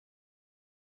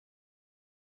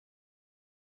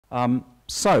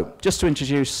So, just to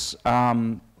introduce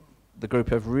the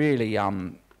group of really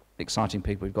exciting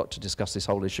people we've got to discuss this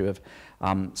whole issue of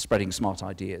spreading smart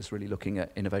ideas, really looking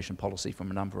at innovation policy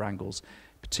from a number of angles,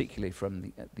 particularly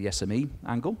from the SME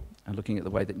angle, and looking at the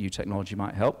way that new technology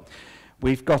might help.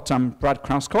 We've got Brad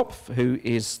Krauskopf, who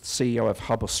is CEO of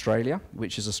Hub Australia,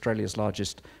 which is Australia's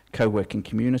largest co-working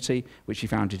community, which he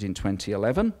founded in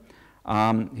 2011.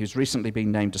 He's recently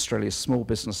been named Australia's Small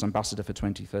Business Ambassador for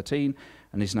 2013,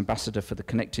 and he's an ambassador for the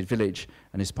Connected Village,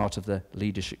 and is part of the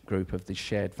leadership group of the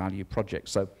Shared Value Project.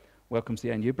 So, welcome to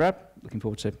the ANU, Brad. Looking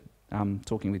forward to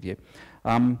talking with you.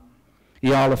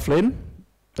 Iarla Flynn,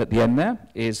 at the end there,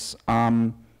 is,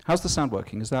 how's the sound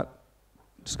working? Is that,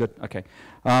 it's good, okay.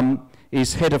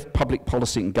 He's Head of Public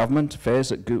Policy and Government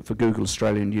Affairs for Google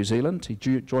Australia and New Zealand. He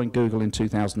joined Google in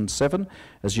 2007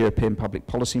 as European Public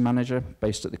Policy Manager,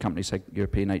 based at the company's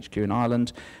European HQ in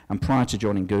Ireland. And prior to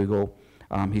joining Google,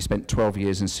 he spent 12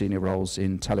 years in senior roles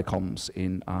in telecoms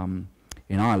in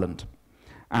Ireland.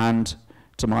 And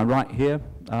to my right here,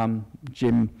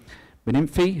 Jim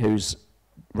Minifie, who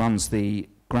runs the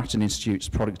Grattan Institute's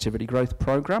Productivity Growth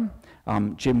Programme.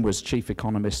 Jim was Chief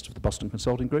Economist of the Boston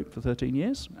Consulting Group for 13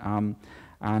 years.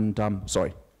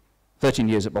 13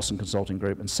 years at Boston Consulting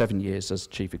Group and 7 years as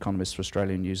Chief Economist for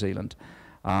Australia and New Zealand.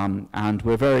 And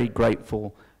we're very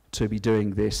grateful to be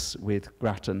doing this with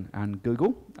Grattan and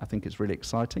Google. I think it's really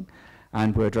exciting.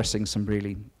 And we're addressing some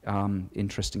really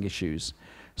interesting issues.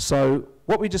 So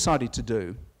what we decided to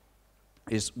do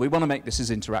is we want to make this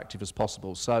as interactive as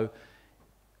possible. So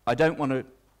I don't want to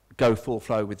go full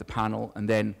flow with the panel and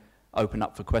then open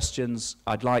up for questions.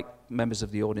 I'd like members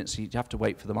of the audience, you have to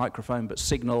wait for the microphone, but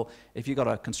signal if you've got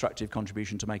a constructive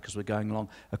contribution to make as we're going along,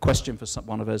 a question for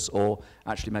one of us, or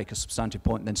actually make a substantive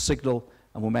point, then signal,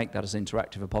 and we'll make that as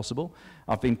interactive as possible.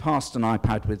 I've been passed an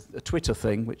iPad with a Twitter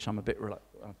thing, which I'm a bit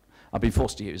I've been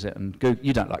forced to use it, and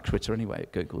you don't like Twitter anyway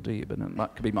at Google, do you? But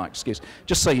that could be my excuse.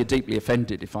 Just say you're deeply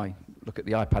offended if I look at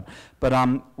the iPad. But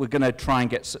we're going to try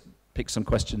and pick some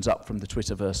questions up from the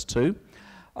Twitterverse too.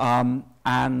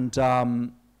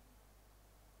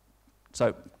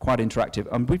 So quite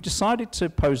interactive. We've decided to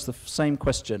pose the same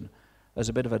question as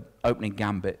a bit of an opening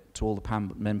gambit to all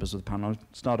the members of the panel. I'll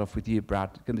start off with you,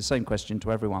 Brad. Give the same question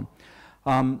to everyone.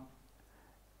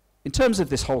 In terms of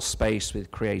this whole space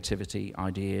with creativity,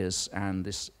 ideas, and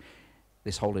this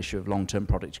whole issue of long-term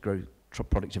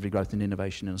productivity growth and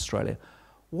innovation in Australia,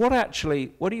 what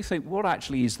do you think, what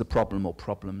actually is the problem or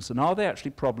problems? And are there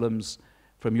actually problems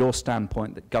from your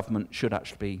standpoint that government should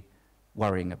actually be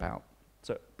worrying about?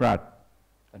 So, Brad,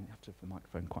 and you have to have the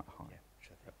microphone quite high. Yeah,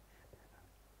 sure.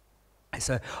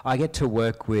 So I get to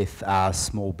work with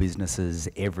small businesses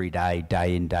every day,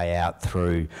 day in, day out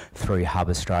through Hub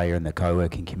Australia and the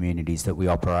co-working communities that we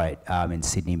operate in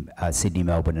Sydney,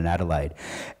 Melbourne and Adelaide.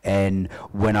 And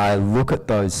when I look at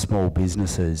those small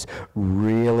businesses,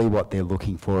 really what they're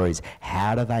looking for is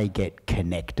how do they get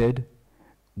connected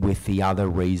with the other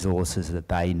resources that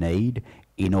they need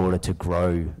in order to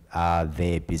grow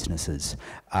their businesses.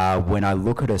 When I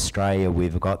look at Australia,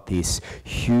 we've got this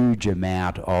huge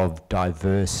amount of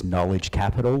diverse knowledge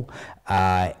capital,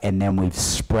 and then we've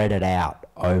spread it out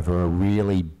over a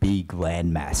really big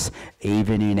landmass.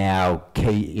 Even in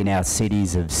our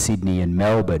cities of Sydney and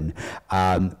Melbourne,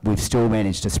 we've still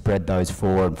managed to spread those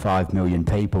 4 and 5 million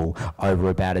people over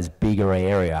about as big an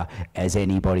area as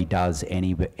anybody does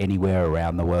anywhere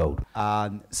around the world.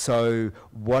 So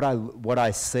what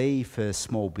I see for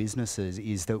small businesses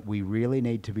is that we really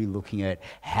need to be looking at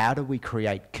how do we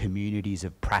create communities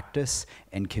of practice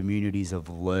and communities of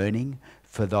learning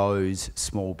for those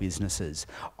small businesses.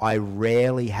 I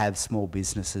rarely have small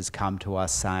businesses come to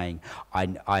us saying,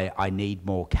 I need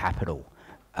more capital.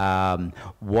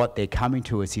 What they're coming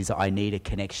to us is, I need a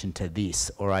connection to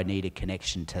this, or I need a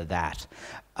connection to that.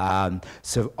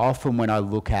 So often when I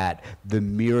look at the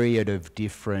myriad of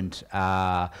different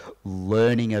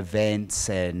learning events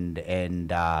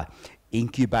and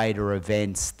incubator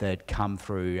events that come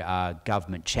through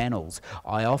government channels,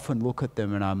 I often look at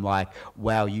them and I'm like,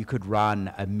 wow, you could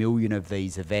run 1 million of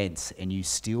these events and you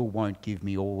still won't give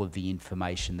me all of the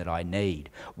information that I need.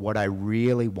 What I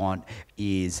really want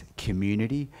is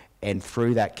community, and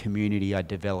through that community I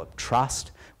develop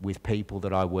trust with people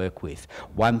that I work with.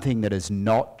 One thing that has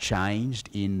not changed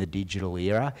in the digital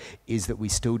era is that we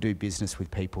still do business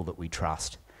with people that we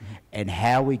trust. And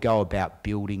how we go about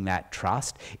building that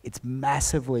trust, it's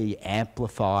massively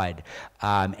amplified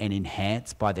and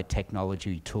enhanced by the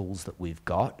technology tools that we've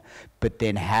got. But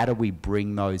then how do we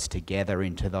bring those together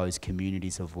into those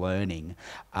communities of learning,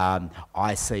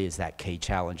 I see as that key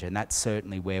challenge. And that's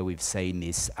certainly where we've seen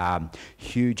this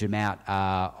huge amount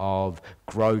of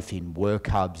growth in work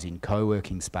hubs, in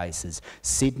co-working spaces.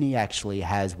 Sydney actually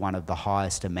has one of the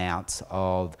highest amounts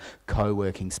of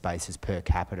co-working spaces per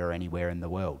capita anywhere in the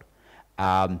world.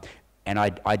 And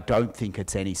I don't think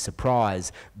it's any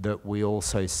surprise that we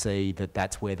also see that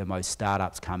that's where the most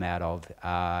startups come out of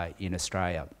in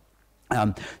Australia.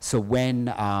 So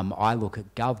when I look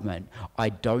at government, I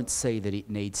don't see that it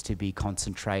needs to be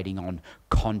concentrating on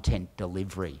content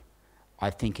delivery. I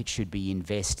think it should be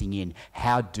investing in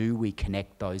how do we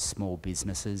connect those small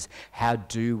businesses, how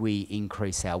do we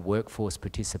increase our workforce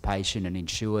participation and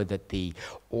ensure that the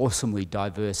awesomely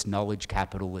diverse knowledge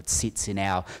capital that sits in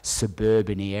our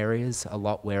suburban areas, a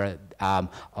lot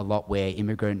where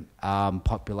immigrant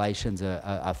populations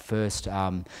are first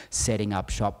setting up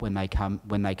shop when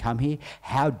they come here,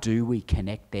 how do we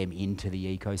connect them into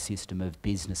the ecosystem of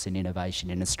business and innovation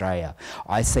in Australia?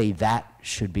 I see that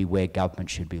should be where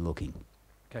government should be looking.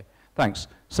 Thanks.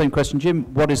 Same question,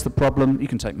 Jim. What is the problem? You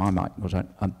can take my mic.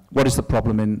 What is the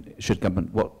problem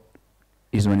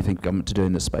is there anything for government to do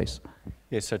in this space?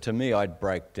 Yeah, so to me, I'd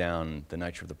break down the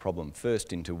nature of the problem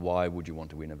first into why would you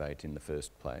want to innovate in the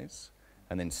first place?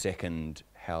 And then second,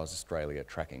 how is Australia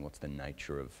tracking? What's the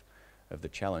nature of the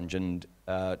challenge? And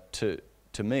to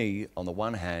me, on the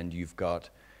one hand, you've got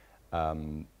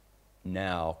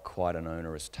now quite an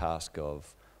onerous task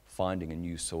of finding a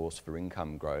new source for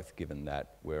income growth, given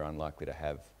that we're unlikely to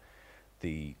have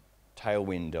the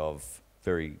tailwind of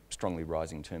very strongly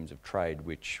rising terms of trade,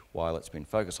 which, while it's been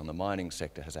focused on the mining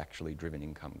sector, has actually driven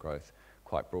income growth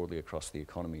quite broadly across the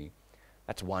economy.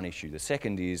 That's one issue. The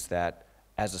second is that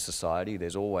as a society,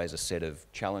 there's always a set of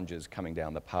challenges coming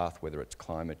down the path, whether it's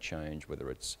climate change,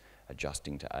 whether it's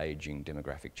adjusting to ageing,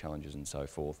 demographic challenges and so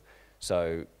forth.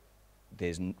 So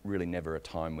there's really never a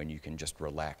time when you can just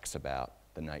relax about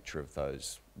the nature of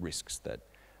those risks that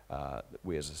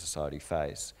we as a society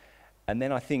face. And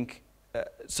then I think,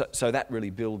 so that really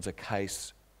builds a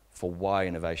case for why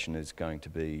innovation is going to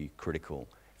be critical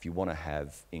if you want to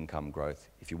have income growth,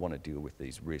 if you want to deal with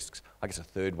these risks. I guess a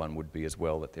third one would be as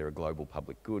well that there are global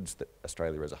public goods that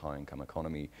Australia as a high-income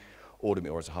economy or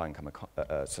as a high-income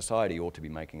society ought to be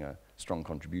making a strong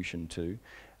contribution to.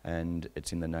 And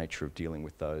it's in the nature of dealing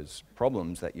with those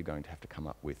problems that you're going to have to come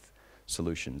up with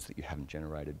solutions that you haven't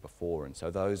generated before. And so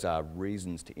those are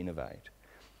reasons to innovate.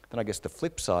 Then I guess the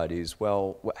flip side is,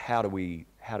 well, how do we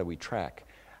track?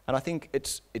 And I think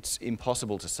it's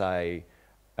impossible to say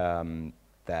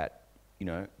that, you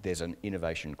know, there's an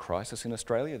innovation crisis in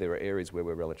Australia. There are areas where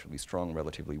we're relatively strong,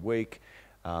 relatively weak.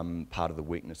 Part of the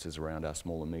weakness is around our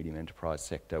small and medium enterprise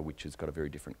sector, which has got a very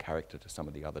different character to some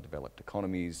of the other developed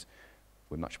economies.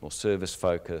 We're much more service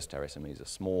focused, our SMEs are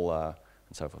smaller,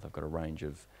 and so forth. They've got a range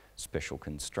of special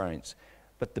constraints.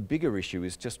 But the bigger issue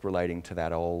is just relating to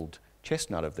that old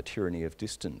chestnut of the tyranny of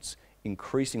distance.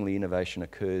 Increasingly, innovation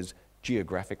occurs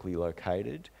geographically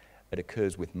located. It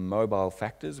occurs with mobile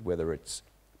factors, whether it's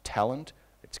talent,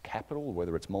 it's capital,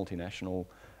 whether it's multinational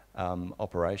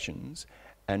operations.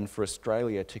 And for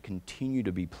Australia to continue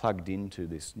to be plugged into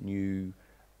this new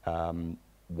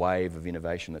wave of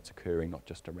innovation that's occurring, not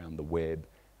just around the web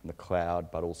and the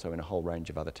cloud, but also in a whole range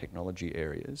of other technology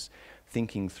areas,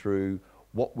 thinking through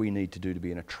what we need to do to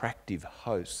be an attractive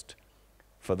host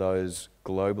for those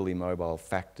globally mobile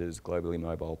factors, globally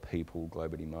mobile people,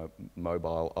 globally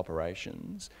mobile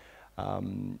operations,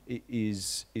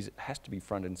 has to be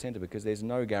front and centre, because there's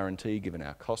no guarantee, given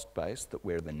our cost base, that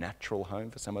we're the natural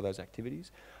home for some of those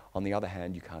activities. On the other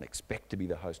hand, you can't expect to be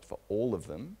the host for all of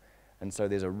them, and so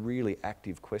there's a really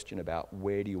active question about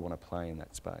where do you want to play in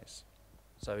that space.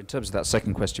 So in terms of that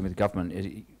second question with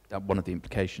government, one of the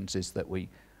implications is that we've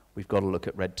got to look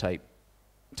at red tape,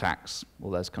 tax, all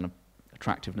those kind of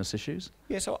attractiveness issues.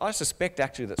 Yeah, so I suspect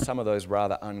actually that some of those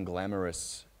rather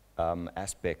unglamorous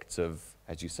aspects of,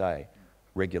 as you say,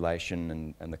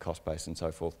 regulation and the cost base and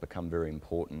so forth become very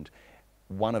important.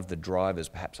 One of the drivers,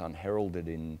 perhaps unheralded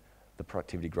in the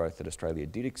productivity growth that Australia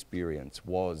did experience,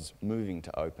 was moving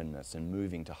to openness and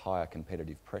moving to higher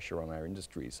competitive pressure on our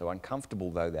industries. So uncomfortable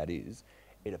though that is,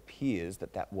 it appears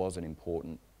that that was an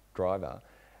important driver.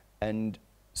 And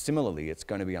similarly, it's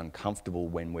going to be uncomfortable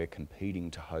when we're competing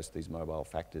to host these mobile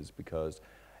factors, because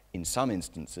in some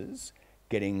instances,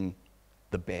 getting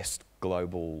the best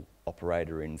global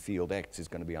operator in field X is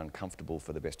going to be uncomfortable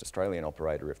for the best Australian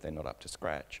operator if they're not up to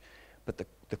scratch. But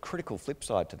the critical flip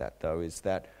side to that, though, is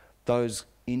that those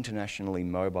internationally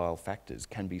mobile factors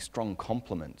can be strong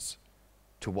complements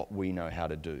to what we know how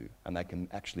to do, and they can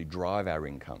actually drive our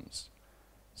incomes.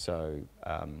 So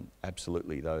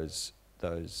absolutely, those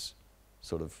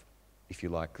sort of, if you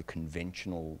like, the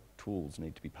conventional tools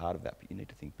need to be part of that, but you need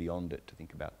to think beyond it to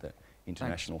think about the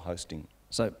international hosting.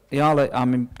 So Iarla, I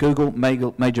mean, Google,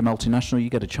 major multinational, you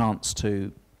get a chance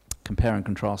to compare and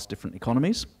contrast different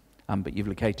economies, but you've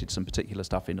located some particular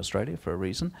stuff in Australia for a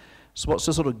reason. So what's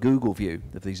the sort of Google view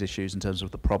of these issues in terms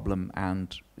of the problem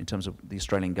and in terms of the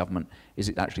Australian government? Is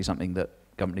it actually something that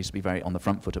government needs to be very on the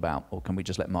front foot about, or can we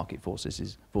just let market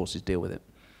forces deal with it?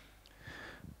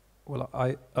 Well,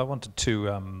 I wanted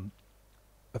to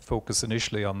focus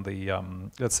initially on the,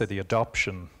 let's say, the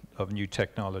adoption of new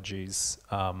technologies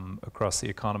across the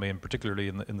economy, and particularly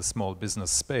in the small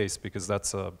business space, because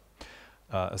that's a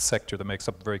sector that makes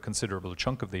up a very considerable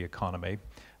chunk of the economy.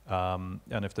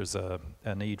 And if there's a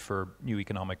need for new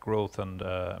economic growth and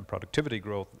productivity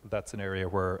growth, that's an area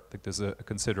where I think there's a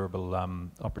considerable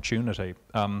opportunity.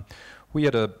 We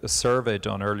had a survey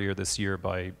done earlier this year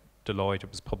by Deloitte. It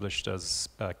was published as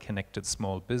Connected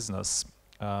Small Business.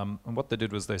 And what they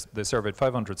did was they surveyed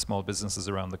 500 small businesses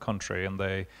around the country, and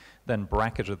they then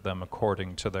bracketed them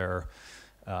according to their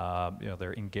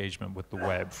their engagement with the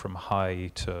web, from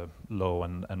high to low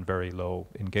and very low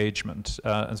engagement.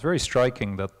 It's very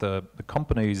striking that the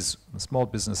companies, the small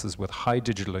businesses with high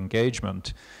digital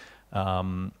engagement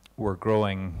were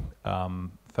growing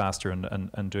faster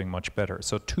and doing much better.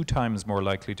 So 2 times more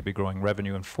likely to be growing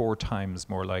revenue and 4 times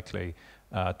more likely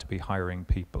to be hiring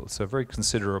people. So a very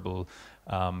considerable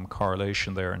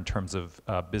correlation there in terms of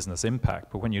business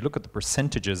impact. But when you look at the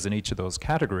percentages in each of those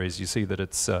categories, you see that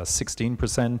it's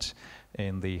 16%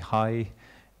 in the high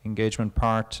engagement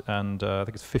part, and I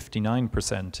think it's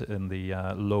 59% in the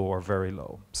low or very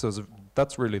low. So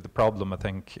that's really the problem, I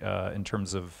think, in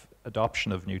terms of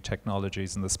adoption of new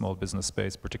technologies in the small business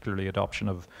space, particularly adoption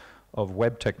of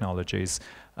web technologies.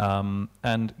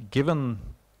 And given,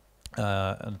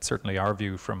 and certainly our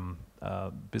view from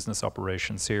business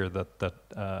operations here, that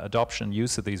adoption,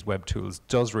 use of these web tools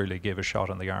does really give a shot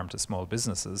on the arm to small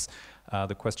businesses.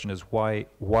 The question is why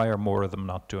are more of them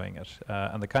not doing it?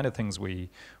 And the kind of things we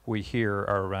hear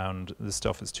are around, this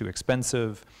stuff is too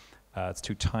expensive, it's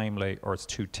too timely, or it's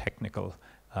too technical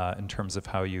in terms of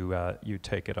how you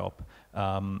take it up.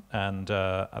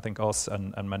 I think us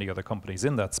and many other companies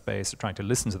in that space are trying to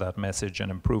listen to that message and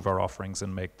improve our offerings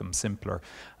and make them simpler.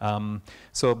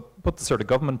 So put the sort of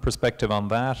government perspective on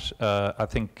that. I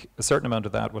think a certain amount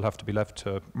of that will have to be left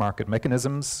to market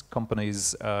mechanisms.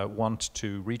 Companies want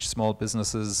to reach small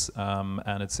businesses,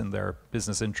 and it's in their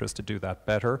business interest to do that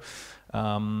better.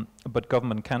 But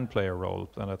government can play a role,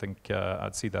 and I think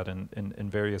I'd see that in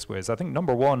various ways. I think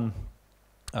number one,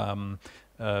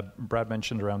 Brad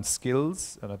mentioned around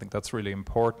skills, and I think that's really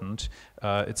important.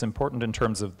 It's important in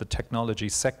terms of the technology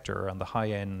sector and the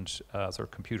high-end sort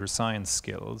of computer science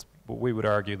skills, but we would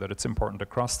argue that it's important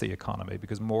across the economy,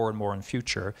 because more and more in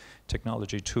future,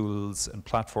 technology tools and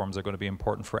platforms are going to be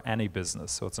important for any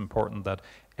business. So it's important that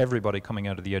everybody coming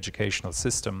out of the educational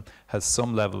system has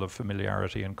some level of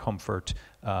familiarity and comfort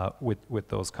with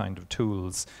those kind of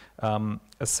tools.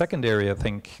 A second area, I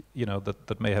think,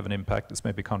 that may have an impact, this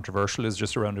may be controversial, is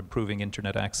just around improving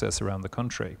internet access around the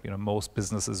country. Most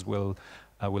businesses will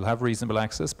have reasonable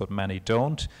access, but many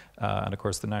don't. And of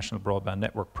course, the National Broadband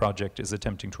Network Project is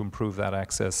attempting to improve that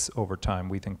access over time.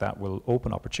 We think that will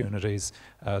open opportunities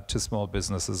to small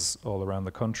businesses all around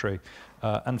the country.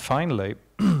 And finally,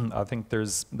 I think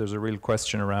there's a real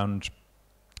question around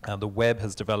the web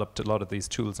has developed a lot of these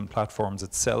tools and platforms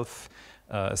itself,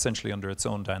 essentially under its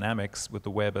own dynamics, with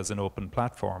the web as an open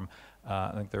platform.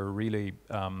 I think there are really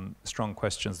strong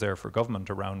questions there for government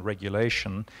around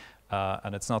regulation.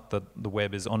 And it's not that the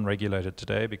web is unregulated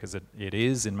today, because it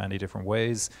is in many different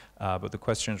ways, but the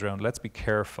question is around, let's be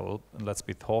careful and let's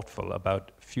be thoughtful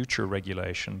about future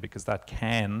regulation, because that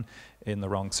can, in the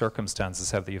wrong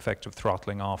circumstances, have the effect of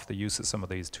throttling off the use of some of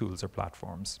these tools or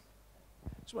platforms. I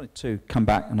just wanted to come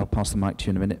back, and I'll pass the mic to you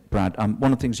in a minute, Brad.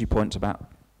 One of the things you talked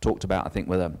about, I think,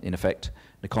 whether in effect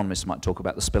economists might talk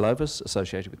about the spillovers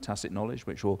associated with tacit knowledge,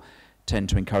 which will tend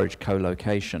to encourage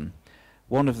co-location.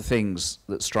 One of the things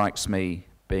that strikes me,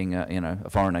 being a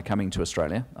foreigner coming to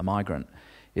Australia, a migrant,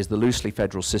 is the loosely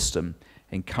federal system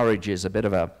encourages a bit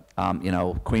of a,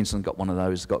 Queensland got one of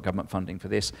those, got government funding for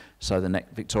this, so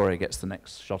Victoria gets the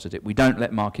next shot at it. We don't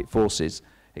let market forces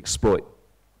exploit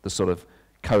the sort of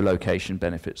co-location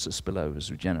benefits that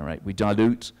spillovers would generate. We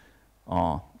dilute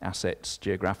our assets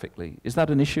geographically. Is that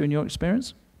an issue in your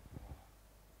experience?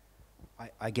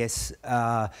 I guess,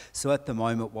 so at the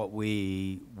moment what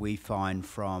we find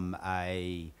from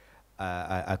a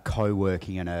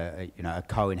co-working and a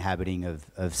co-inhabiting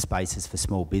of spaces for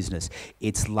small business,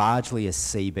 it's largely a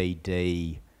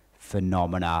CBD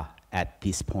phenomena at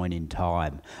this point in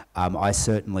time. I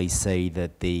certainly see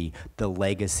that the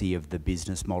legacy of the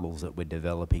business models that we're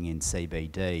developing in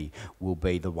CBD will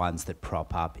be the ones that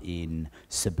prop up in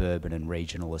suburban and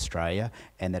regional Australia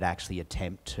and that actually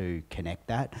attempt to connect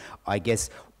that. I guess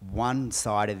one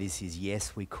side of this is,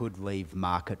 yes, we could leave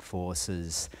market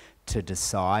forces to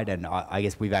decide, and I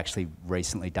guess we've actually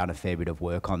recently done a fair bit of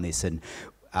work on this, and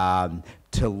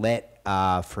to let,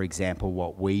 for example,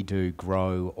 what we do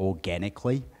grow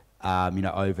organically,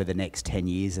 over the next 10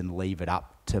 years and leave it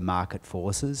up to market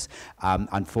forces.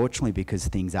 Unfortunately, because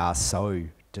things are so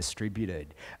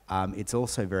distributed, it's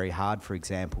also very hard, for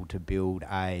example, to build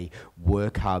a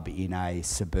work hub in a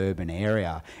suburban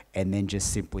area and then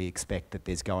just simply expect that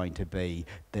there's going to be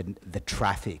the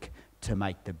traffic to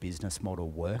make the business model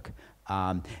work.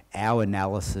 Our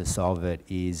analysis of it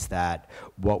is that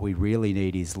what we really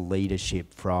need is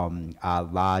leadership from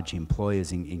large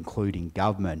employers, including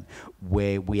government,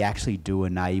 where we actually do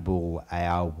enable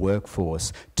our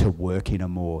workforce to work in a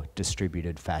more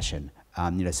distributed fashion.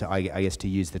 So I guess to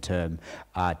use the term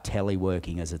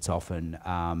teleworking, as it's often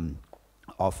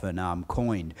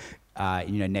coined.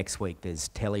 Next week there's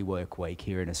Telework Week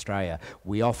here in Australia.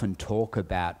 We often talk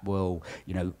about, well,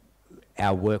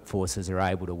 our workforces are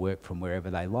able to work from wherever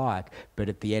they like, but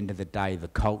at the end of the day, the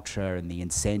culture and the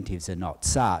incentives are not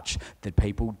such that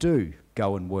people do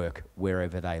go and work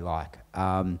wherever they like.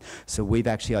 So we've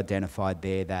actually identified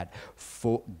there that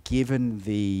given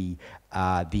the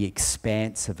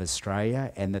expanse of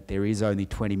Australia and that there is only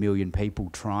 20 million people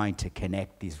trying to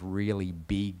connect this really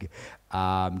big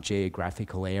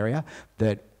geographical area,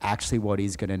 that actually what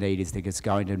is going to need is that it's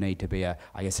going to need to be a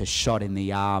shot in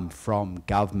the arm from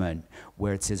government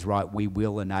where it says, right, we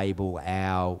will enable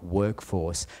our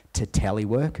workforce to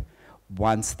telework.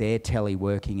 Once they're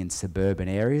teleworking in suburban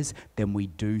areas, then we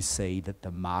do see that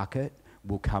the market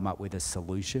will come up with a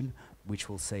solution which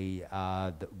will see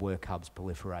the work hubs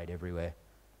proliferate everywhere.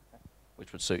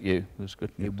 Which would suit you. It was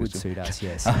good. It would suit us,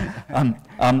 yes.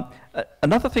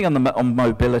 Another thing on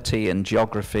mobility and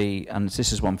geography, and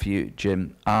this is one for you,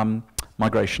 Jim,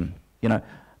 migration.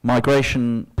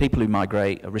 Migration, people who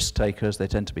migrate are risk takers. They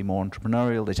tend to be more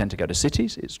entrepreneurial. They tend to go to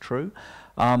cities, it's true.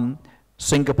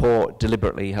 Singapore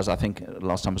deliberately has, I think,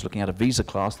 last time I was looking at a visa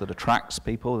class that attracts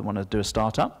people who want to do a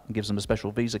startup and gives them a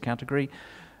special visa category.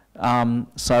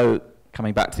 So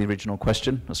coming back to the original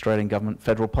question, Australian government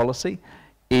federal policy,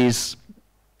 is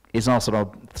our sort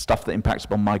of stuff that impacts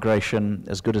upon migration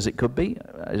as good as it could be?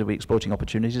 Are we exploiting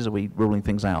opportunities? Are we ruling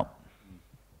things out?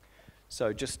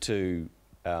 So just to,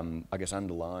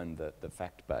 underline the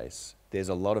fact base, there's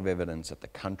a lot of evidence at the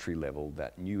country level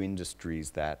that new industries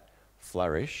that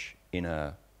flourish in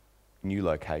a new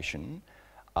location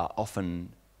are often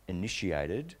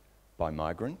initiated by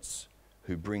migrants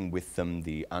who bring with them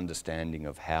the understanding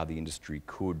of how the industry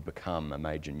could become a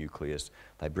major nucleus.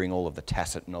 They bring all of the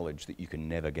tacit knowledge that you can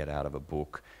never get out of a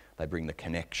book. They bring the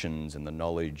connections and the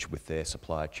knowledge with their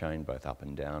supply chain, both up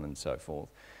and down and so forth.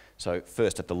 So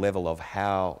first, at the level of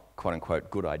how, quote unquote,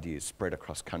 good ideas spread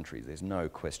across countries, there's no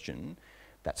question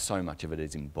that so much of it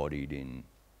is embodied in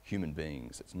human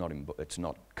beings. It's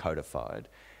not codified.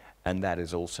 And that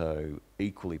is also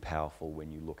equally powerful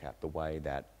when you look at the way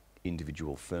that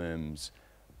individual firms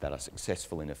that are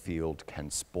successful in a field can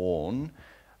spawn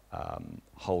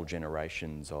whole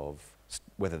generations of,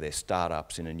 whether they're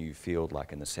startups in a new field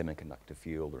like in the semiconductor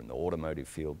field or in the automotive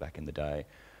field back in the day.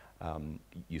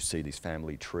 You see these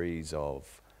family trees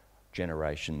of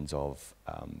generations of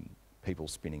people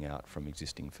spinning out from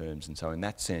existing firms. And so in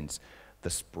that sense, the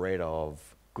spread of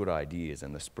good ideas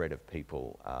and the spread of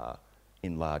people are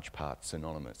in large part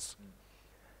synonymous.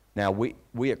 Now,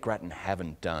 we at Grattan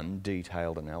haven't done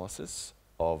detailed analysis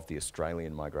of the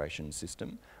Australian migration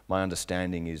system. My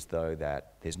understanding is, though,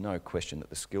 that there's no question that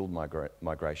the skilled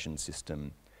migration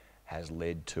system has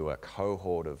led to a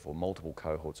cohort of, or multiple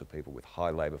cohorts of people with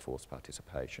high labour force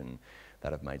participation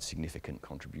that have made significant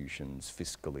contributions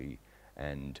fiscally,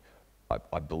 and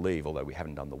I believe, although we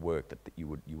haven't done the work, that you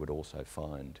would also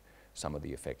find some of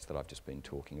the effects that I've just been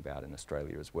talking about in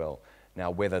Australia as well. Now,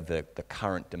 whether the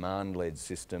current demand-led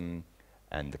system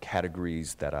and the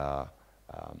categories that are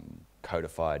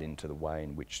codified into the way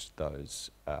in which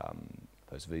those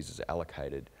visas are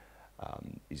allocated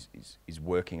is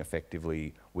working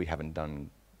effectively, we haven't done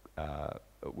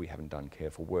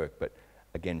careful work. But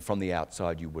again, from the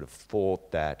outside, you would have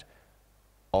thought that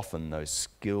often those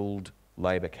skilled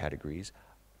labour categories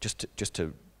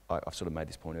I've sort of made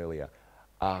this point earlier,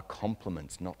 are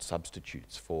complements, not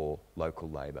substitutes for local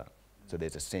labour. So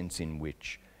there's a sense in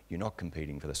which you're not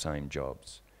competing for the same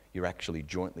jobs. You're actually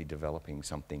jointly developing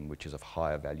something which is of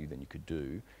higher value than you could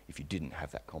do if you didn't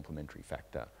have that complementary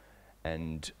factor.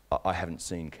 And I haven't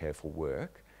seen careful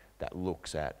work that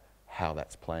looks at how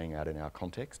that's playing out in our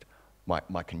context.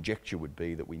 My conjecture would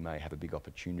be that we may have a big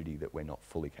opportunity that we're not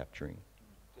fully capturing.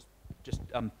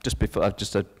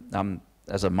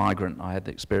 As a migrant, I had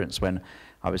the experience when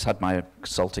I had my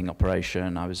consulting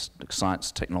operation. I was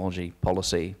science, technology,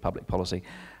 policy, public policy,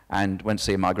 and went to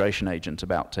see a migration agent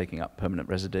about taking up permanent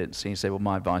residency. He said, "Well,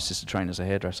 my advice is to train as a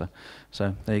hairdresser."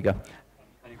 So there you go.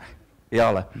 Anyway,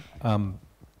 Iarla.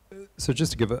 So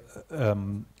just to give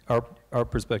our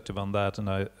perspective on that, and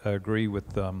I agree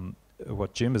with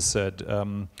what Jim has said.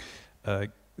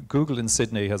 Google in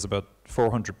Sydney has about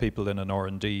 400 people in an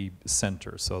R&D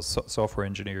centre, so software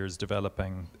engineers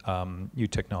developing new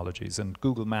technologies. And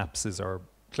Google Maps is our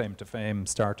claim to fame,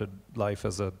 started life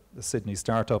as a Sydney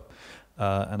startup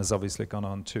and has obviously gone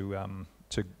on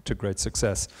to great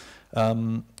success.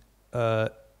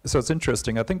 So it's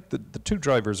interesting. I think the two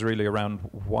drivers really around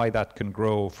why that can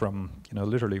grow from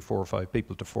literally 4 or 5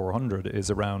 people to 400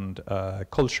 is around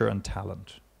culture and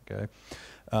talent. Okay.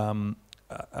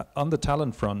 On the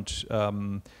talent front,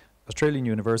 Australian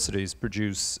universities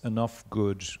produce enough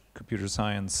good computer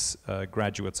science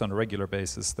graduates on a regular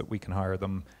basis that we can hire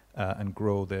them and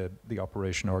grow the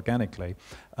operation organically.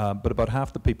 But about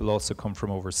half the people also come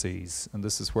from overseas, and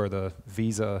this is where the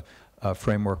visa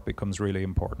framework becomes really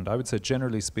important. I would say,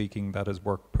 generally speaking, that has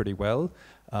worked pretty well,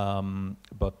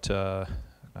 but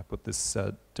I put this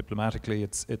diplomatically.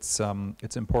 It's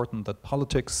important that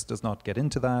politics does not get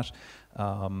into that,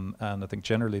 and I think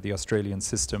generally the Australian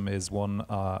system is one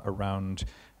around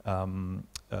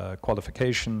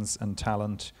qualifications and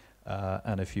talent,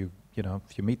 and if you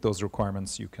meet those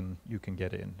requirements, you can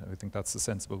get in. I think that's a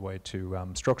sensible way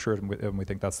to structure it, and we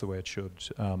think that's the way it should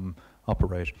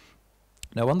operate.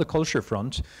 Now, on the culture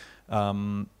front,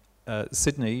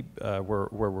 Sydney, where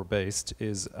we're based,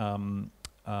 is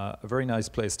a very nice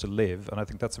place to live, and I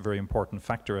think that's a very important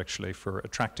factor actually for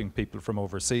attracting people from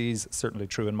overseas. Certainly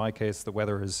true in my case. The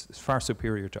weather is far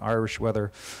superior to Irish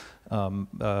weather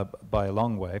by a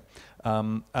long way,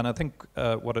 and I think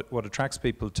what attracts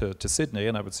people to Sydney,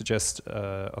 and I would suggest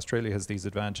Australia has these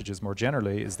advantages more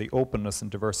generally, is the openness and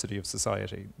diversity of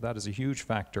society. That is a huge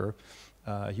factor,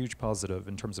 a huge positive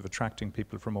in terms of attracting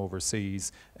people from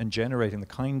overseas and generating the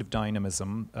kind of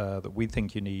dynamism that we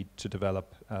think you need to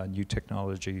develop new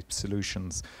technology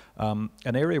solutions.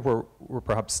 An area where we're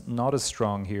perhaps not as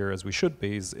strong here as we should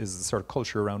be is the sort of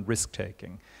culture around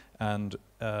risk-taking. And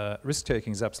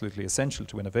risk-taking is absolutely essential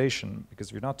to innovation, because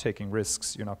if you're not taking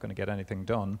risks, you're not going to get anything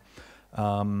done.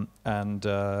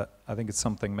 I think it's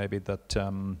something maybe that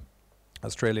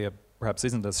Australia perhaps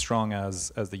isn't as strong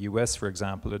as the US, for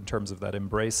example, in terms of that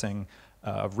embracing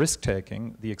of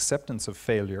risk-taking, the acceptance of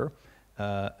failure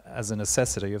as a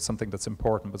necessity of something that's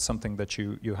important, but something that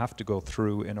you have to go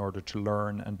through in order to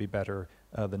learn and be better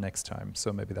the next time.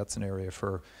 So maybe that's an area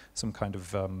for some kind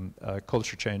of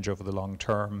culture change over the long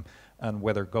term, and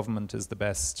whether government is the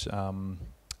best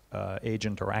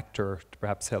agent or actor to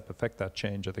perhaps help affect that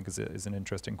change, I think is an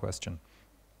interesting question.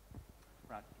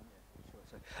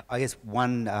 I guess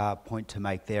one point to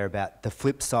make there about the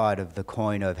flip side of the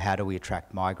coin of how do we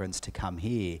attract migrants to come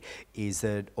here is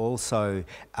that also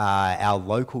our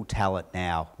local talent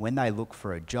now, when they look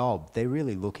for a job, they're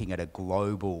really looking at a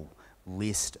global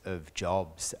list of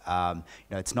jobs.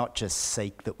 It's not just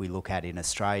Seek that we look at in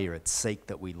Australia, it's Seek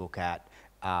that we look at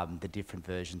the different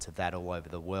versions of that all over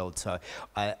the world. So,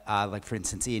 like for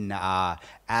instance, in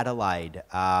Adelaide,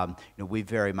 we've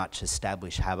very much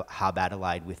established Hub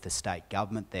Adelaide with the state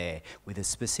government there, with a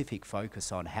specific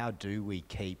focus on how do we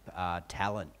keep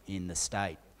talent in the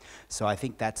state. So I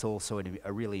think that's also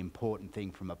a really important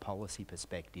thing from a policy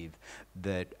perspective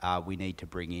that we need to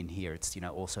bring in here. It's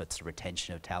also it's the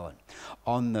retention of talent.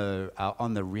 On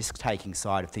the risk-taking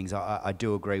side of things, I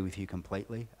do agree with you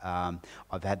completely.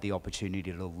 I've had the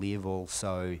opportunity to live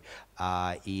also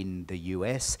in the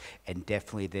US, and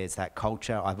definitely there's that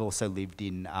culture. I've also lived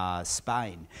in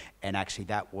Spain, and actually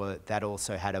that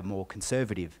also had a more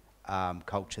conservative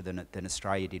culture than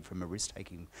Australia did from a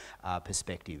risk-taking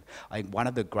perspective. I think one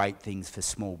of the great things for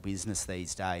small business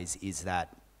these days is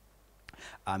that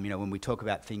when we talk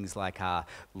about things like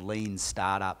lean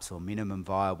startups or minimum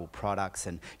viable products,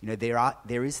 and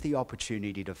there is the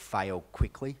opportunity to fail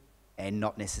quickly and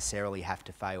not necessarily have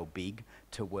to fail big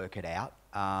to work it out.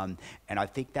 And I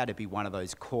think that'd be one of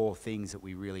those core things that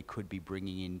we really could be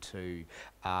bringing into,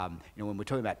 when we're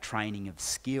talking about training of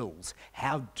skills,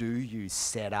 how do you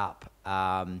set up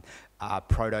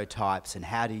prototypes, and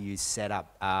how do you set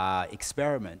up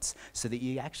experiments so that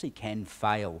you actually can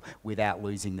fail without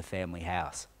losing the family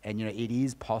house? And it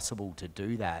is possible to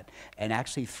do that and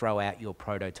actually throw out your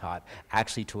prototype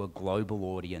actually to a global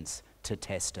audience to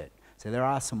test it. So there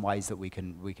are some ways that we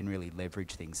can really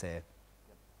leverage things there.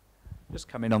 Just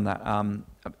come in on that.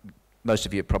 Most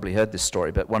of you have probably heard this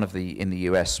story, but in the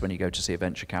US, when you go to see a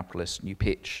venture capitalist and you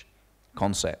pitch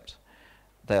concept,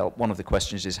 one of the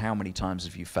questions is, how many times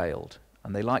have you failed?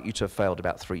 And they like you to have failed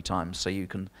about 3 times, so you're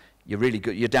really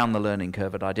good. You're down the learning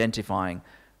curve at identifying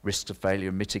risks of failure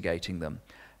and mitigating them.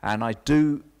 And I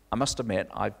must admit,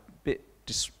 I'm a bit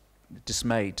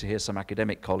dismayed to hear some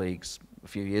academic colleagues a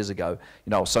few years ago,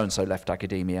 so-and-so left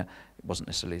academia, it wasn't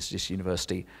necessarily this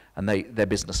university, and their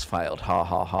business failed, ha,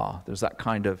 ha, ha. There was that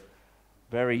kind of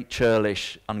very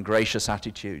churlish, ungracious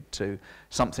attitude to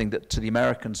something that to the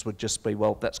Americans would just be,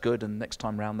 well, that's good, and next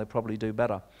time round they'll probably do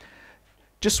better.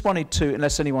 Just wanted to,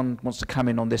 unless anyone wants to come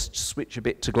in on this, switch a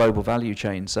bit to global value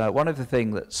chains. One of the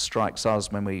things that strikes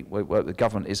us when we work with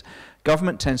government is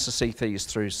government tends to see things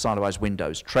through siloized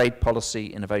windows: trade policy,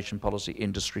 innovation policy,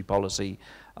 industry policy,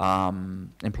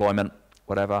 employment,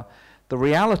 whatever. The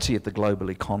reality of the global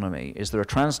economy is there are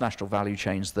transnational value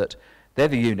chains that they're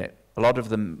the unit. A lot of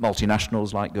them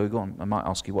multinationals like Google. I might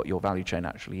ask you what your value chain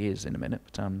actually is in a minute,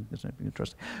 but there's nothing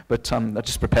interesting. But I'll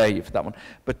just prepare you for that one.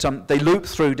 But they loop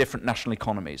through different national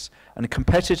economies, and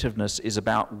competitiveness is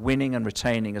about winning and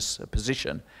retaining a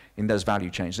position in those value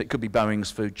chains. It could be Boeing's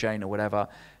food chain or whatever.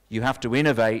 You have to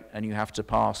innovate and you have to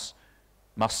pass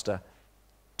muster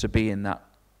to be in that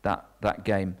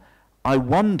game. I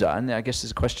wonder, and I guess this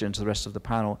is a question to the rest of the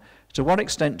panel, to what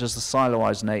extent does the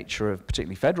siloized nature of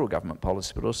particularly federal government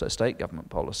policy, but also state government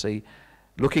policy,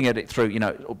 looking at it through,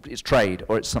 it's trade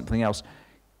or it's something else,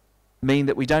 mean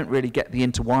that we don't really get the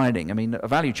intertwining? I mean, a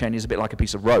value chain is a bit like a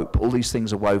piece of rope. All these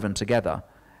things are woven together.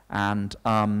 And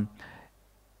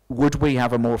would we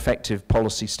have a more effective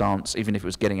policy stance, even if it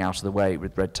was getting out of the way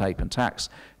with red tape and tax,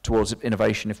 towards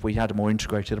innovation if we had a more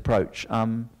integrated approach?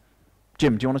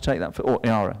 Jim, do you want to take that or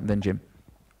Iarla, and then Jim?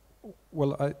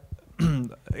 Well,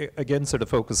 again, sort of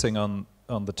focusing on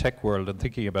the tech world and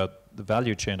thinking about the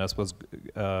value chain, I suppose,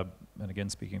 and again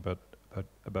speaking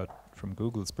about from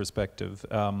Google's perspective,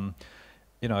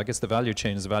 I guess the value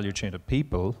chain is a value chain of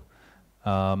people,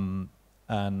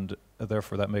 and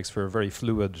therefore that makes for a very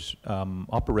fluid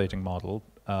operating model,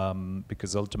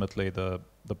 because ultimately the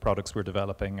products we're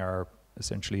developing are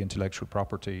essentially intellectual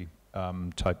property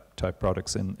type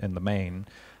products in the main,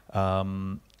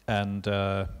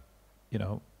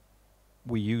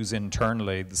 we use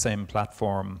internally the same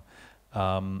platform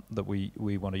that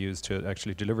we want to use to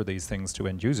actually deliver these things to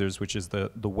end users, which is the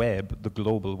web, the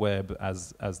global web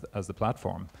as the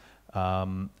platform.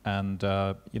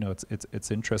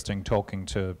 It's interesting talking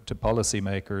to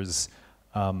policymakers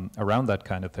around that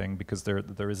kind of thing, because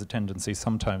there is a tendency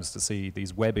sometimes to see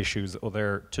these web issues,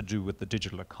 they're to do with the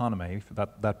digital economy,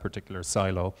 that particular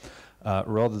silo,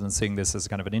 rather than seeing this as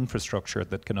kind of an infrastructure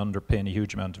that can underpin a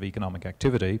huge amount of economic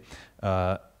activity,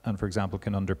 and for example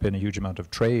can underpin a huge amount of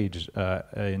trade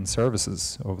in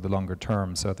services over the longer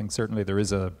term. So I think certainly there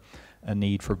is a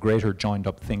need for greater joined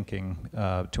up thinking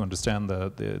to understand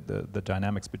the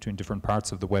dynamics between different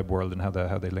parts of the web world and how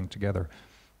they link together.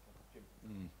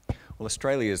 Well,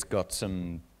 Australia's got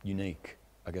some unique,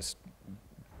 I guess,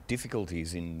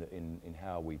 difficulties in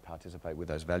how we participate with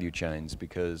those value chains,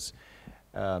 because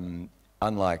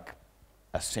unlike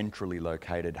a centrally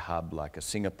located hub like a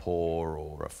Singapore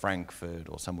or a Frankfurt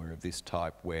or somewhere of this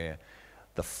type, where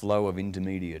the flow of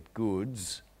intermediate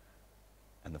goods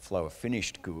and the flow of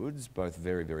finished goods, both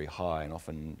very, very high, and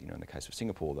often, in the case of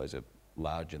Singapore, those are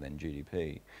larger than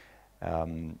GDP.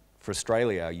 For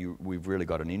Australia, we've really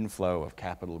got an inflow of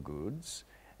capital goods,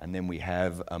 and then we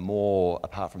have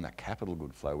apart from that capital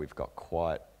good flow, we've got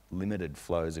quite limited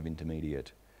flows of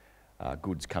intermediate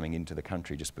goods coming into the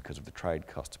country just because of the trade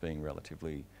costs being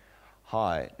relatively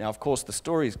high. Now, of course, the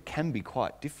stories can be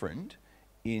quite different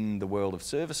in the world of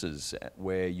services,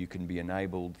 where you can be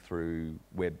enabled through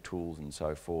web tools and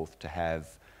so forth to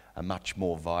have a much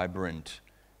more vibrant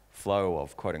flow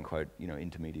of quote-unquote,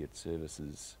 intermediate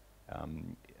services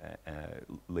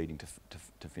leading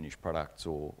to finished products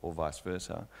or vice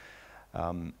versa.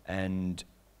 And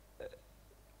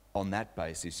on that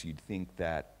basis, you'd think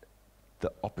that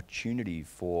the opportunity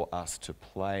for us to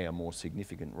play a more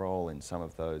significant role in some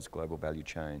of those global value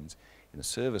chains in the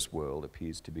service world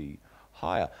appears to be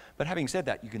higher. But having said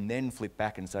that, you can then flip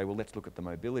back and say, well, let's look at the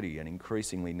mobility. And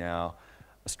increasingly now,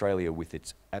 Australia, with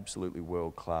its absolutely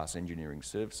world-class engineering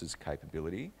services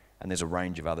capability, and there's a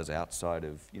range of others outside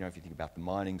of, you know, if you think about the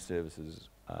mining services,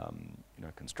 you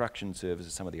know, construction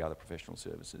services, some of the other professional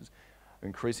services, are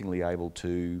increasingly able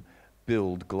to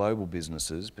build global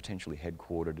businesses, potentially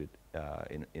headquartered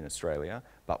in Australia,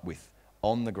 but with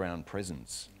on-the-ground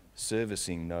presence,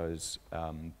 servicing those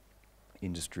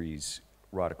industries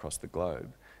right across the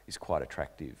globe is quite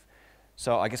attractive.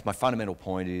 So I guess my fundamental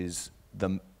point is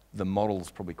the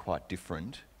model's probably quite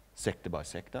different sector by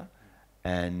sector,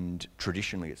 and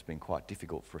traditionally it's been quite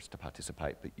difficult for us to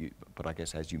participate, but I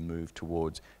guess as you move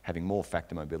towards having more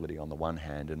factor mobility on the one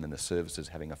hand and then the services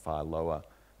having a far lower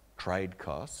trade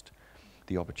cost,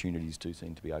 the opportunities do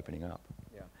seem to be opening up.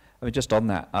 Yeah. I mean, just on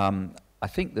that, I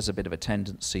think there's a bit of a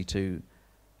tendency to,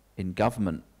 in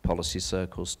government policy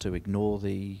circles, to ignore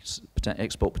the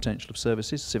export potential of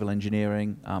services, civil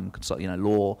engineering,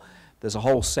 law. There's a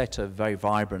whole set of very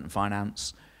vibrant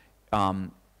finance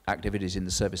activities in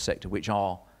the service sector which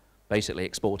are basically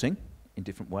exporting in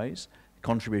different ways,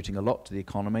 contributing a lot to the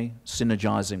economy,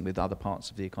 synergising with other parts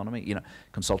of the economy, you know,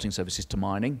 consulting services to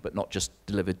mining, but not just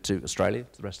delivered to Australia,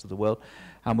 to the rest of the world.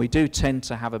 And we do tend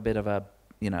to have a bit of a,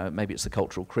 you know, maybe it's the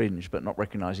cultural cringe, but not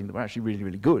recognising that we're actually really,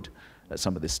 really good at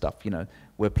some of this stuff. You know,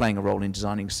 we're playing a role in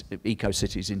designing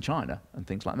eco-cities in China and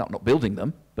things like that, not building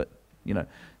them, but, you know,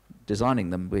 designing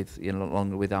them with, you know,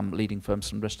 along with leading firms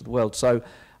from the rest of the world. So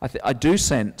I do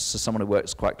sense, as someone who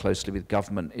works quite closely with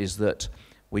government, is that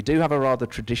we do have a rather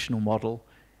traditional model,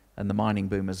 and the mining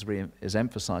boom has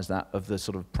emphasised that, of the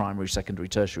sort of primary, secondary,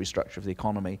 tertiary structure of the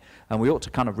economy, and we ought to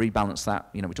kind of rebalance that.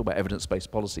 You know, we talk about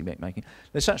evidence-based policy making.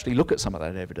 Let's actually look at some of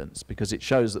that evidence, because it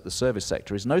shows that the service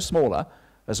sector is no smaller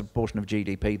as a proportion of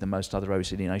GDP than most other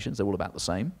OECD nations. They're all about the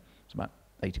same. It's about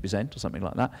 80% or something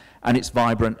like that, and it's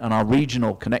vibrant, and our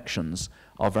regional connections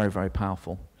are very, very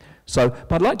powerful. So,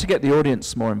 but I'd like to get the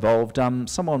audience more involved.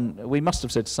 We must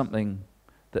have said something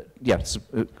that, yes,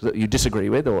 that you disagree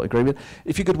with or agree with.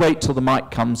 If you could wait till the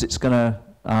mic comes, it's gonna,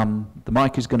 the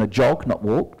mic is gonna jog, not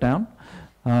walk down.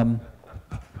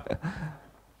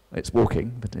 It's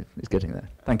walking, but it's getting there.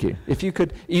 Thank you. If you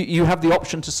could, you have the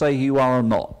option to say who you are or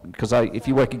not, because if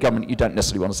you work in government, you don't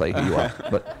necessarily want to say who you are.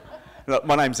 But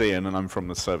my name's Ian, and I'm from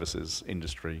the Services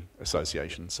Industry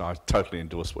Association, so I totally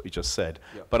endorse what you just said.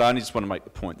 Yep. But I only just want to make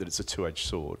the point that it's a two-edged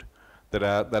sword, that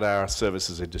our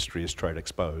services industry is trade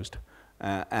exposed,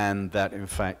 and that, in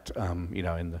fact, you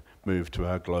know, in the move to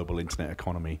our global internet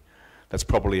economy, that's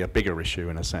probably a bigger issue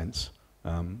in a sense,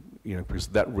 you know, because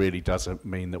that really doesn't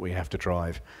mean that we have to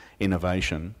drive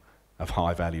innovation of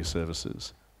high-value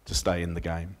services to stay in the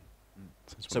game.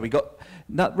 So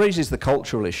that raises the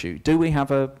cultural issue. Do we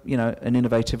have an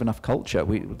innovative enough culture?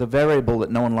 The variable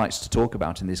that no one likes to talk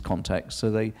about in this context,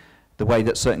 so the way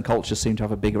that certain cultures seem to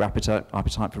have a bigger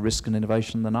appetite for risk and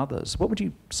innovation than others. What would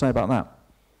you say about that?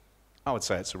 I would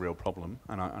say it's a real problem,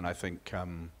 and I think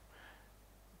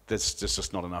there's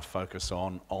just not enough focus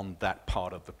on that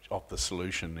part of the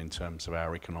solution in terms of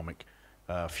our economic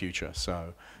future.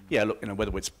 So, yeah, look, you know,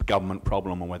 whether it's a government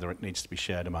problem or whether it needs to be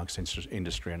shared amongst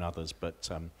industry and others, but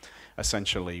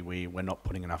essentially we're not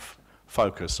putting enough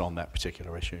focus on that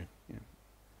particular issue. Yeah.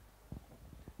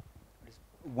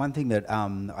 One thing that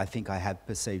I think I have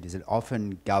perceived is that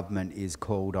often government is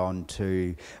called on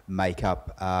to make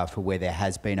up for where there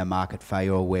has been a market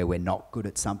failure or where we're not good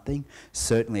at something.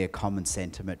 Certainly a common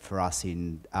sentiment for us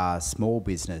in small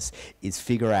business is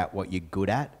figure out what you're good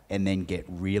at and then get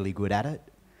really good at it.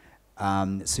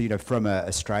 So, you know, from an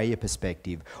Australia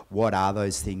perspective, what are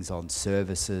those things on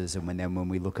services, and when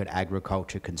we look at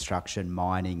agriculture, construction,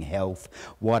 mining, health,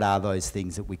 what are those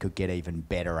things that we could get even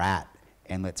better at?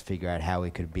 And let's figure out how we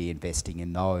could be investing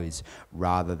in those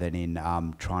rather than in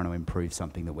trying to improve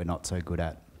something that we're not so good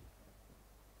at.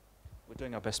 We're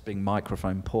doing our best being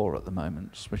microphone poor at the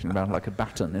moment, switching around like a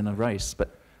baton in a race.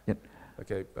 But yeah.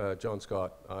 Okay, John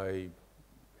Scott. I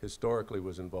historically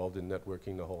was involved in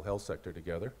networking the whole health sector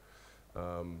together,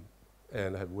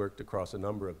 and have worked across a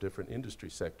number of different industry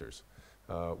sectors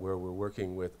where we're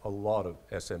working with a lot of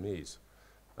SMEs.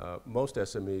 Most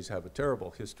SMEs have a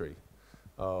terrible history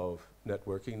of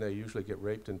networking. They usually get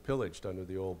raped and pillaged under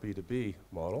the old B2B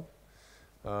model.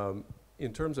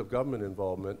 In terms of government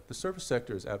involvement, the service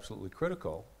sector is absolutely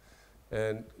critical,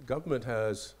 and government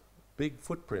has big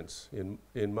footprints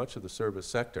in much of the service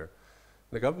sector.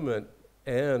 The government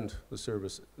and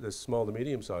the small to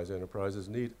medium-sized enterprises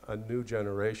need a new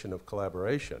generation of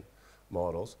collaboration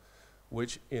models,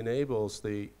 which enables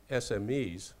the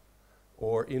SMEs,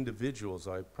 or individuals,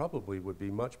 I probably would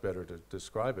be much better to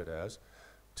describe it as,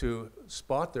 to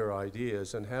spot their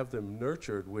ideas and have them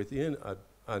nurtured within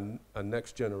a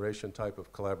next generation type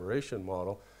of collaboration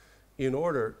model in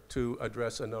order to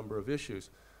address a number of issues.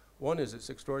 One is it's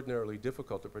extraordinarily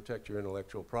difficult to protect your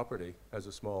intellectual property as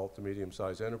a small to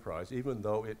medium-sized enterprise, even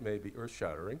though it may be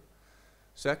earth-shattering.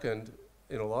 Second,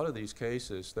 in a lot of these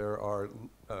cases, there are,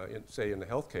 say in the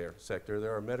healthcare sector,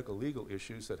 there are medical legal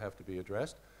issues that have to be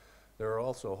addressed. There are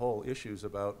also whole issues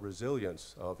about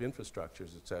resilience of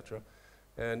infrastructures, et cetera.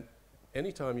 And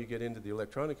anytime you get into the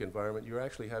electronic environment, you're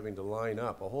actually having to line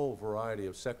up a whole variety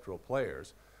of sectoral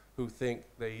players who think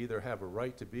they either have a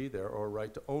right to be there or a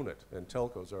right to own it. And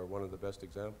telcos are one of the best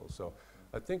examples. So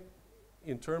I think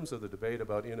in terms of the debate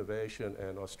about innovation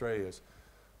and Australia's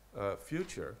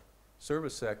future,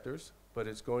 service sectors, but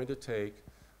it's going to take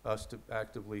us to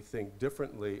actively think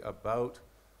differently about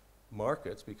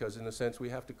markets, because in a sense we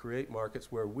have to create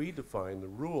markets where we define the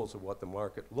rules of what the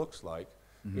market looks like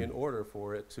in order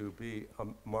for it to be a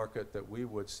market that we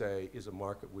would say is a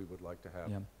market we would like to have.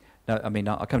 Yeah. Now, I mean,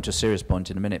 I'll come to a serious point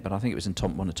in a minute, but I think it was in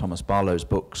one of Thomas Barlow's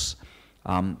books,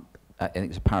 I think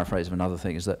it's a paraphrase of another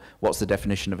thing, is that what's the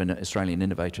definition of an Australian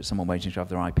innovator? It's someone waiting to have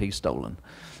their IP stolen.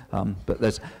 But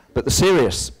the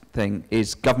serious thing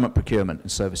is government procurement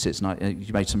and services, and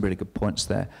you made some really good points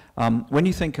there. When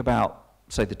you think about,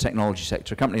 say, the technology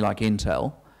sector, a company like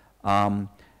Intel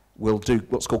will do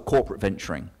what's called corporate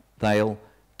venturing. They'll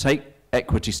take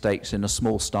equity stakes in a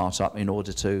small startup in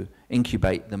order to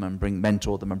incubate them and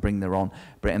mentor them and bring them on,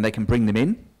 and they can bring them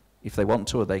in if they want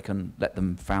to, or they can let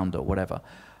them founder or whatever.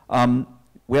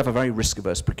 We have a very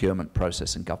risk-averse procurement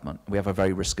process in government. We have a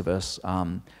very risk-averse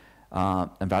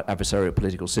adversarial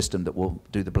political system that will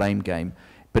do the blame game.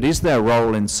 But is there a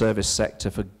role in service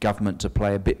sector for government to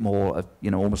play a bit more of,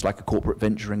 almost like a corporate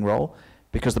venturing role?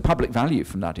 Because the public value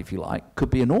from that, if you like,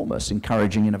 could be enormous,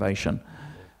 encouraging innovation.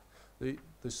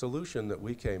 The solution that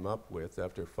we came up with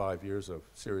after 5 years of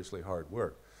seriously hard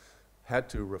work had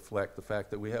to reflect the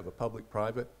fact that we have a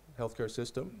public-private healthcare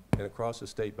system, and across the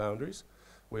state boundaries,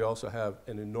 we also have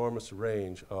an enormous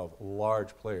range of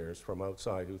large players from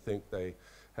outside who think they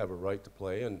have a right to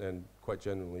play and quite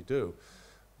genuinely do.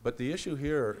 But the issue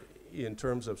here in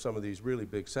terms of some of these really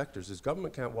big sectors is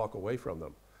government can't walk away from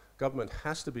them. Government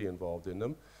has to be involved in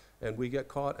them, and we get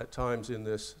caught at times in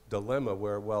this dilemma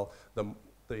where, well,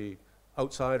 the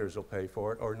outsiders will pay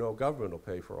for it, or no, government will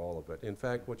pay for all of it. In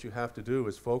fact, what you have to do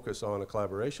is focus on a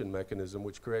collaboration mechanism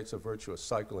which creates a virtuous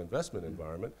cycle investment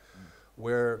environment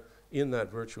where in that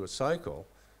virtuous cycle,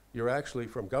 you're actually,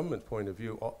 from government point of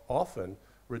view, often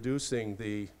reducing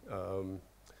the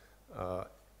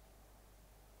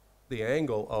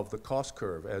angle of the cost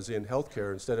curve, as in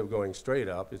healthcare, instead of going straight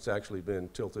up, it's actually been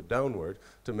tilted downward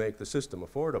to make the system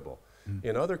affordable.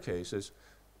 In other cases,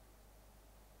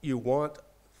 you want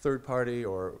third-party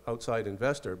or outside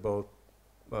investor, both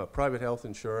private health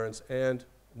insurance and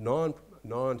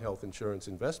non-health insurance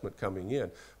investment coming in,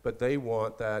 but they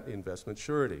want that investment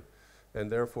surety. And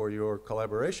therefore, your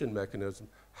collaboration mechanism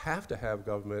have to have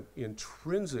government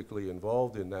intrinsically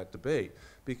involved in that debate,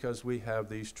 because we have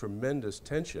these tremendous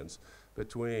tensions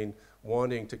between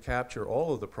wanting to capture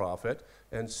all of the profit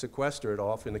and sequester it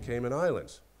off in the Cayman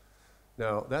Islands.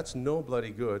 Now, that's no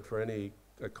bloody good for any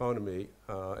economy,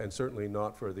 and certainly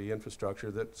not for the infrastructure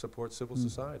that supports civil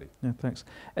society. Yeah, thanks.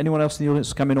 Anyone else in the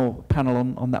audience come in or panel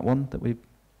on that one? I think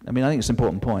it's an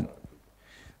important point.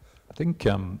 I think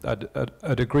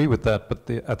I'd agree with that, but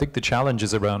I think the challenge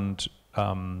is around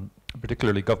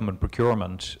particularly government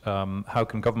procurement. How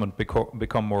can government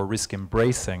become more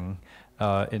risk-embracing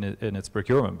in its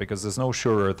procurement? Because there's no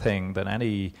surer thing than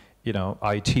any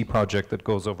IT project that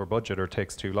goes over budget or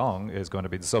takes too long is going to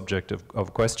be the subject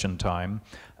of question time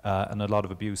and a lot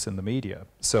of abuse in the media.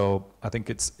 So I think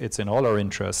it's in all our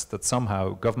interests that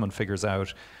somehow government figures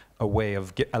out a way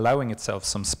of allowing itself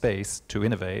some space to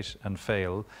innovate and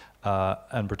fail,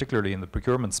 and particularly in the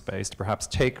procurement space, to perhaps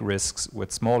take risks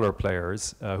with smaller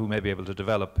players who may be able to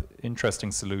develop interesting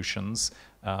solutions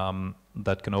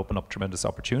that can open up tremendous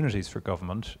opportunities for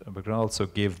government, but can also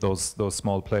give those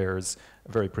small players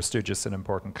a very prestigious and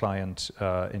important client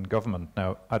in government.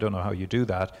 Now, I don't know how you do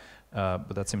that,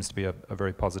 but that seems to be a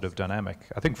very positive dynamic.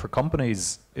 I think for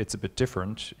companies, it's a bit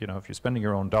different. If you're spending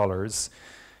your own dollars,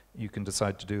 you can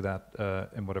decide to do that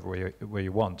in whatever way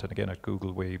you want. And again, at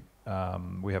Google, we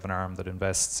have an arm that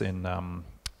invests in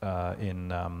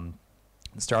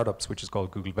startups, which is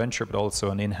called Google Venture, but also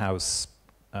an in-house,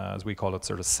 as we call it,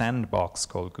 sort of sandbox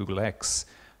called Google X,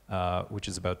 which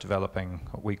is about developing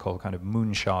what we call kind of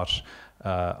moonshot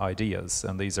ideas.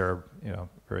 And these are,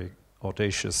 very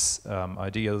audacious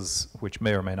ideas which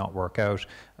may or may not work out,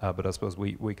 but I suppose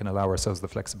we can allow ourselves the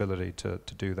flexibility to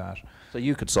do that. So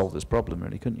you could solve this problem,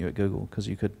 really, couldn't you, at Google? Because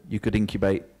you could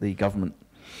incubate the government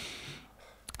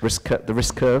the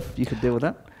risk curve. You could deal with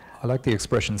that. I like the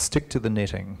expression "stick to the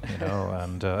knitting," you know,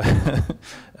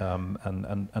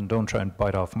 and don't try and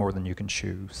bite off more than you can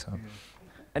chew. So.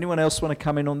 Anyone else want to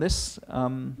come in on this?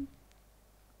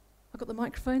 I've got the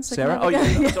microphone. So Sarah? Oh,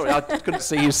 yeah, sorry, I couldn't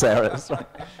see you, Sarah. Sorry.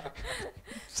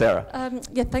 Sarah.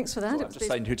 Yeah, thanks for that. Sorry, I'm just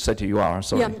saying who to say to you are.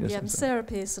 Sorry. Yeah, I'm Sarah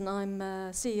Pearson. I'm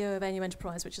CEO of ANU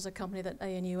Enterprise, which is a company that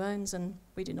ANU owns, and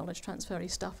we do knowledge transfer-y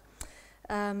stuff.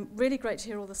 Really great to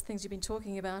hear all the things you've been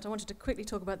talking about. I wanted to quickly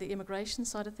talk about the immigration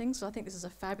side of things. So I think this is a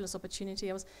fabulous opportunity.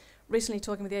 I was recently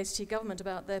talking with the HC government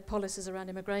about their policies around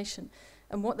immigration,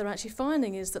 and what they're actually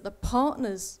finding is that the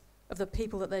partners of the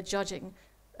people that they're judging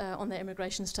on their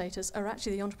immigration status are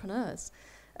actually the entrepreneurs.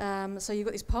 So you've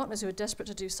got these partners who are desperate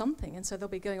to do something, and so they'll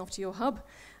be going off to your hub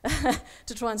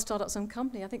to try and start up some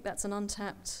company. I think that's an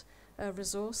untapped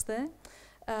resource there.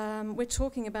 We're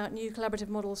talking about new collaborative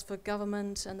models for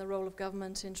government and the role of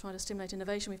government in trying to stimulate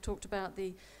innovation. We've talked about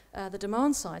the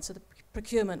demand side, so the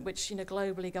procurement, which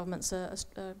globally governments are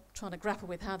trying to grapple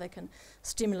with how they can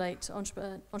stimulate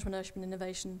entrepreneurship and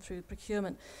innovation through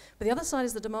procurement. But the other side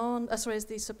is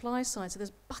the supply side. So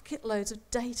there's bucket loads of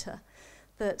data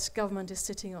that government is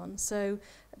sitting on. So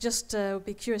just would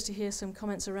be curious to hear some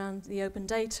comments around the open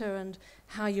data and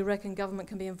how you reckon government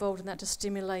can be involved in that to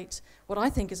stimulate what I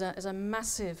think is a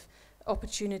massive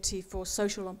opportunity for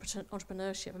social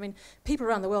entrepreneurship. I mean, people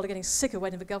around the world are getting sick of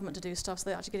waiting for government to do stuff, so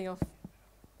they're actually getting off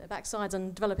their backsides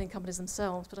and developing companies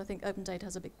themselves. But I think open data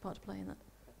has a big part to play in that.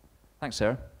 Thanks,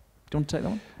 Sarah. Do you want to take that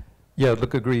one? Yeah,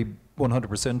 look, agree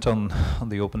 100% on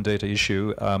the open data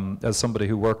issue. As somebody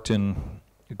who worked in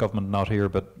government, not here,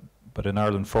 but in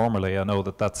Ireland formerly, I know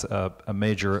that that's a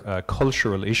major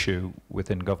cultural issue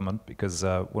within government, because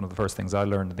one of the first things I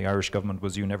learned in the Irish government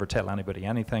was you never tell anybody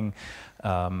anything,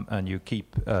 and you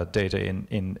keep data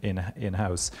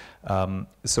in-house.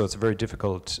 So it's a very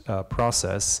difficult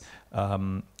process,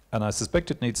 and I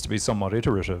suspect it needs to be somewhat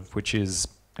iterative, which is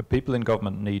people in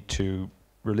government need to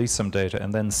release some data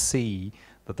and then see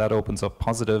that opens up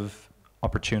positive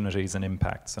opportunities and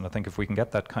impacts. And I think if we can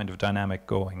get that kind of dynamic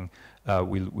going,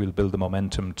 we'll build the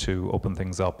momentum to open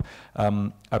things up.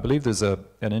 I believe there's an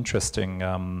interesting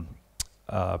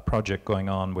project going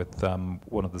on with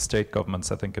one of the state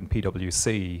governments, I think in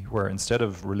PwC, where instead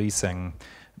of releasing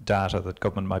data that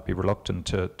government might be reluctant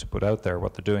to put out there,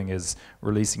 what they're doing is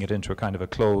releasing it into a kind of a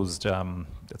closed,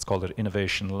 let's call it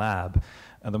innovation lab.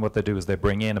 And then what they do is they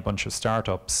bring in a bunch of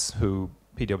startups who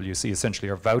PwC essentially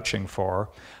are vouching for.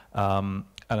 And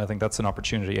I think that's an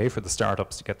opportunity, for the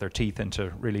startups to get their teeth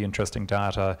into really interesting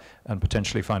data and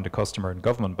potentially find a customer in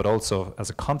government, but also as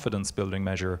a confidence building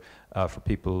measure for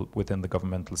people within the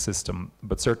governmental system.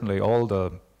 But certainly all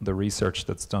the research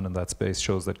that's done in that space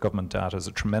shows that government data is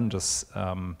a tremendous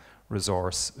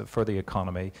resource for the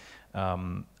economy.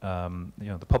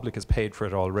 The public has paid for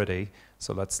it already,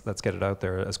 so let's get it out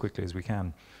there as quickly as we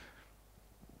can.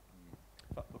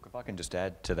 Look, if I can just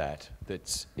add to that,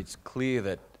 it's clear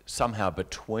that somehow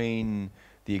between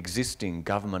the existing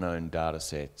government-owned data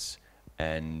sets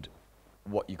and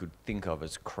what you could think of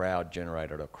as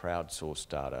crowd-generated or crowd-sourced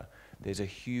data, there's a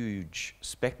huge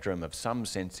spectrum of some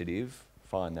sensitive,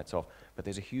 fine, that's off, but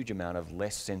there's a huge amount of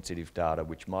less sensitive data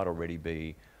which might already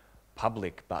be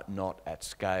public but not at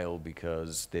scale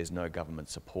because there's no government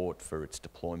support for its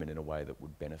deployment in a way that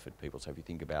would benefit people. So if you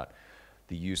think about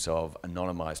the use of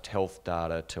anonymised health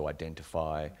data to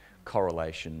identify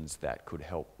correlations that could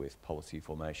help with policy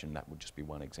formation, that would just be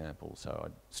one example. So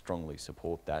I'd strongly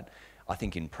support that. I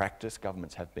think in practice,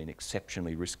 governments have been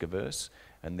exceptionally risk averse,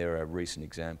 and there are recent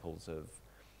examples of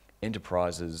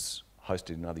enterprises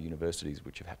hosted in other universities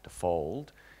which have had to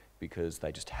fold because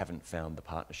they just haven't found the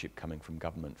partnership coming from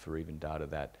government for even data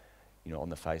that, on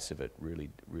the face of it,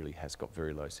 really has got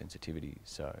very low sensitivity.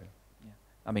 So, yeah.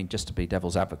 I mean, just to be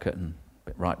devil's advocate and a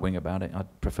bit right wing about it,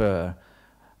 I'd prefer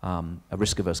a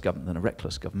risk-averse government than a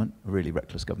reckless government, a really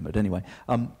reckless government. But anyway,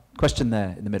 question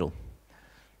there in the middle.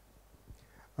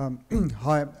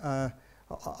 Hi,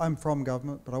 I'm from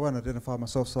government, but I won't identify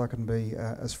myself so I can be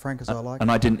as frank as I like.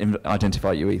 And I didn't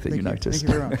identify you either, you noticed.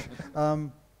 Thank you very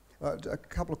much. A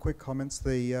couple of quick comments.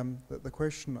 The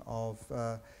question of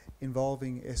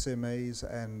involving SMEs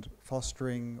and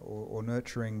fostering or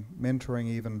nurturing, mentoring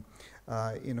even,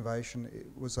 innovation, it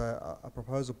was a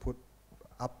proposal put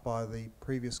up by the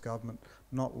previous government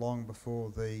not long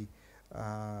before the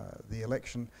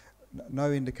election.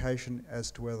 No indication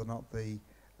as to whether or not the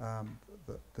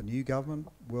the new government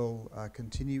will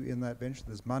continue in that venture.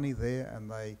 There's money there, and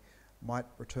they might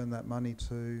return that money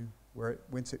to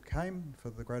whence it came for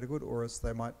the greater good, or else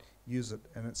they might use it,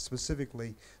 and it's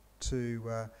specifically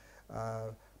to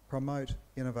promote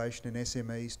innovation in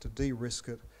SMEs, to de-risk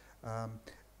it,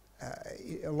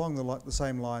 along the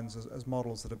same lines as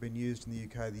models that have been used in the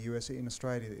UK, the US. In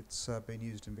Australia, it's been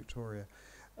used in Victoria.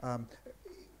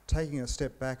 Taking a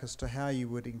step back as to how you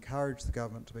would encourage the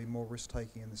government to be more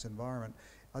risk-taking in this environment,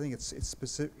 I think it's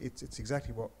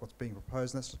exactly what's being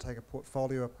proposed, and that's to take a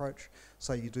portfolio approach.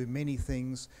 So you do many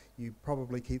things, you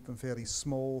probably keep them fairly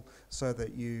small, so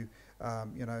that you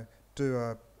do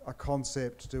a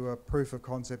concept, do a proof of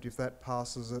concept if that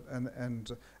passes it,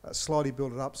 and slowly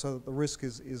build it up so that the risk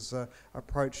is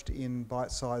approached in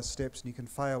bite-sized steps, and you can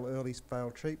fail early,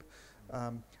 fail cheap.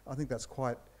 I think that's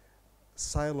quite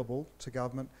saleable to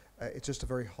government. It's just a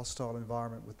very hostile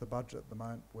environment with the budget at the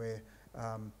moment, where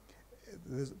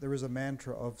there is a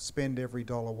mantra of spend every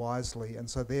dollar wisely, and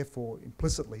so therefore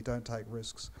implicitly don't take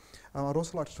risks. I'd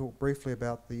also like to talk briefly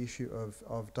about the issue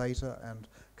of data and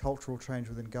cultural change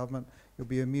within government. You'll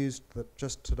be amused that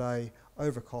just today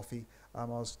over coffee I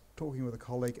was talking with a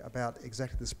colleague about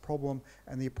exactly this problem,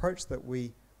 and the approach that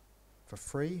we for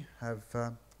free have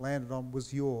landed on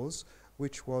was yours,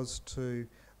 which was to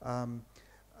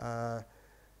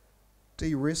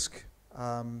de-risk,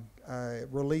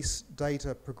 release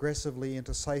data progressively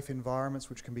into safe environments,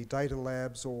 which can be data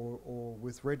labs or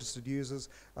with registered users,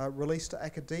 release to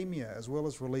academia as well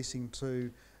as releasing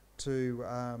to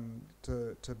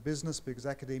business, because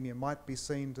academia might be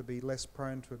seen to be less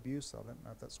prone to abuse. I don't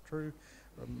know if that's true.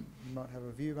 You might have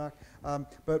a view, Mark.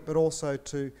 But also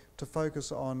to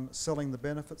focus on selling the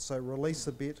benefits, so release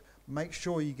a bit, make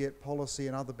sure you get policy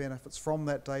and other benefits from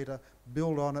that data,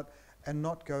 build on it, and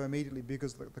not go immediately,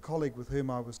 because the colleague with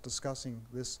whom I was discussing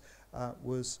this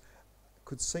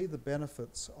could see the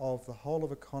benefits of the whole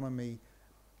of economy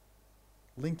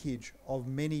linkage of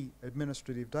many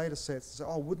administrative data sets and say,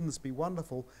 oh, wouldn't this be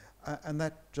wonderful? And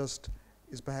that just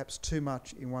is perhaps too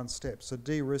much in one step. So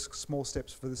de-risk, small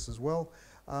steps for this as well.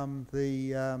 One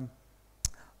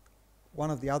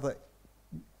of the other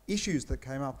issues that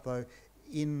came up, though,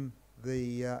 in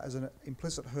the as an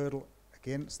implicit hurdle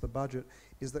against the budget,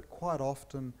 is that quite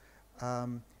often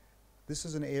this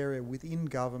is an area within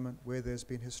government where there's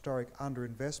been historic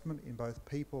underinvestment in both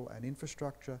people and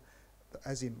infrastructure,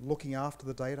 as in looking after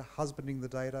the data, husbanding the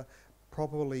data,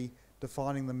 properly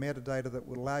defining the metadata that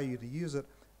will allow you to use it.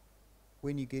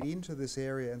 When you get into this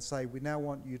area and say, we now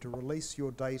want you to release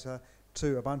your data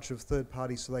to a bunch of third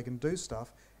parties so they can do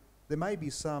stuff, there may be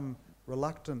some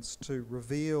reluctance to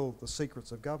reveal the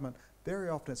secrets of government. Very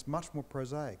often it's much more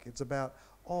prosaic. It's about,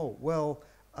 oh, well,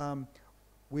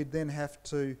 we'd then have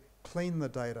to clean the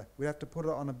data. We'd have to put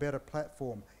it on a better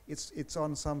platform. It's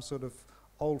on some sort of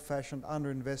old-fashioned,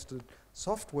 underinvested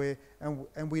software,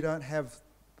 and we don't have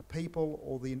the people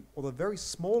or the very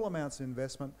small amounts of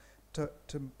investment to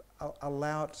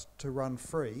allow it to run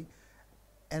free.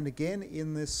 And again,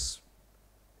 in this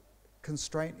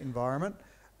constraint environment,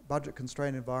 budget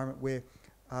constraint environment, where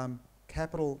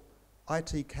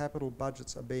IT capital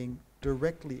budgets are being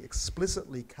directly,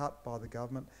 explicitly cut by the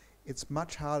government, it's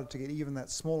much harder to get even that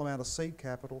small amount of seed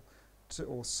capital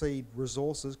or seed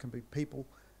resources, can be people,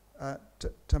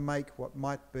 to make what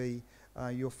might be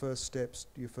your first steps,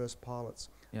 your first pilots.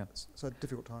 Yeah. So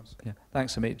difficult times. Yeah.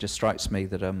 Thanks, Amit. It just strikes me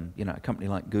that a company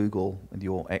like Google with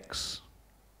your X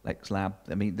lab,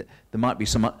 I mean, there might be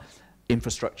some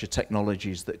infrastructure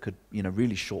technologies that could,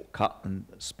 really shortcut and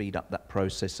speed up that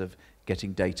process of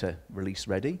getting data release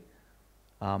ready.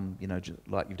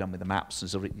 Like you've done with the maps,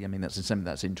 that's something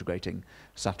that's integrating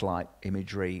satellite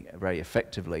imagery very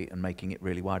effectively and making it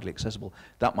really widely accessible.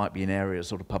 That might be an area,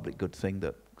 sort of public good thing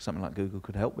that something like Google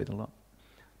could help with a lot.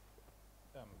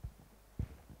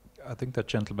 I think that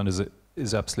gentleman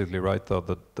is absolutely right, though,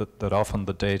 that often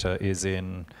the data is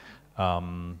in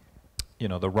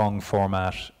the wrong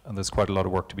format, and there's quite a lot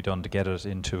of work to be done to get it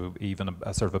into even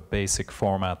a sort of a basic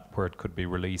format where it could be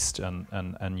released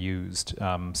and used.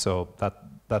 So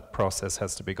that process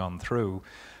has to be gone through.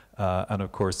 And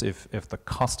of course, if the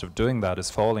cost of doing that is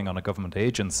falling on a government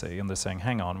agency and they're saying,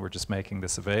 hang on, we're just making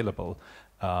this available,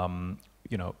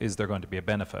 is there going to be a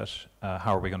benefit?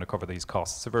 How are we going to cover these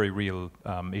costs? It's a very real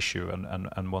issue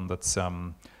and one that's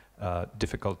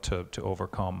difficult to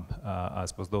overcome. I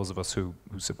suppose those of us who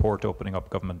support opening up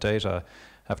government data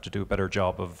have to do a better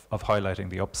job of highlighting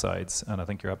the upsides, and I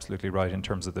think you're absolutely right in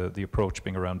terms of the approach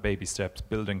being around baby steps,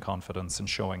 building confidence and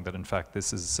showing that in fact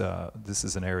this is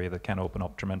an area that can open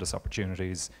up tremendous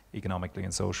opportunities economically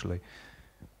and socially.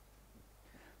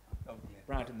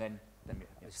 Brad, and then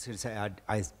was just going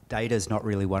to say, data is not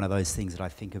really one of those things that I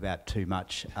think about too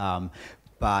much.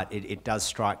 But it does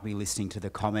strike me listening to the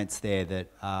comments there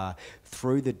that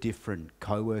through the different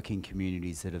co-working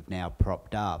communities that have now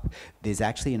propped up, there's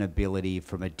actually an ability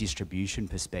from a distribution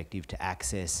perspective to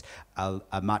access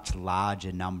a much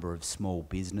larger number of small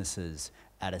businesses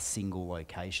at a single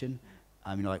location.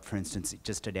 I mean, like for instance,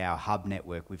 just at our hub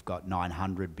network, we've got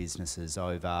 900 businesses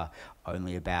over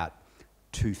only about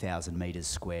 2,000 metres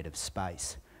squared of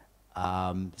space.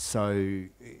 So,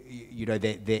 you know,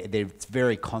 it's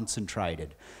very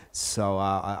concentrated. So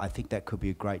I think that could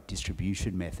be a great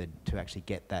distribution method to actually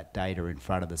get that data in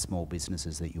front of the small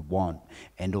businesses that you want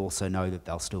and also know that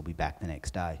they'll still be back the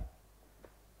next day.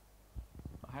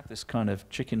 I have this kind of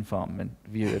chicken farm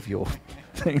view of your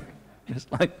thing. It's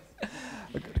like,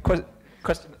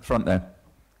 question at the front there.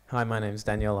 Hi, my name's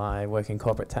Daniel. I work in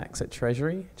corporate tax at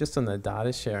Treasury. Just on the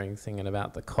data sharing thing and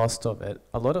about the cost of it,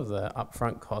 a lot of the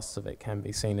upfront costs of it can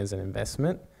be seen as an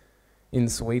investment. In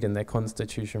Sweden, their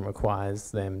constitution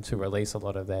requires them to release a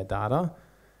lot of their data.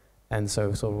 And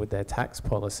so sort of with their tax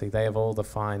policy, they have all the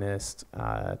finest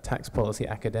tax policy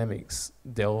academics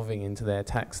delving into their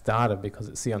tax data because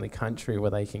it's the only country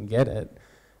where they can get it.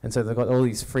 And so they've got all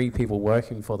these free people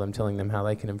working for them, telling them how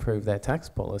they can improve their tax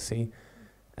policy.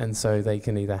 And so they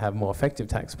can either have more effective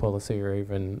tax policy or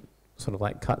even sort of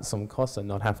like cut some costs and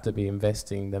not have to be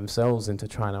investing themselves into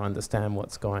trying to understand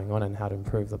what's going on and how to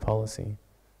improve the policy.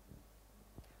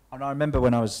 And I remember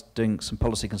when I was doing some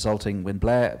policy consulting when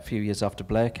Blair, a few years after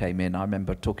Blair came in, I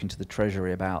remember talking to the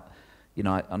Treasury about, you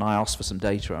know, and I asked for some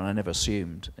data and I never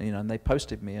assumed, you know, and they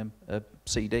posted me a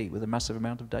CD with a massive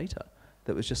amount of data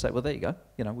that was just like, well, there you go,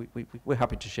 you know, we're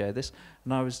happy to share this.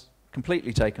 And I was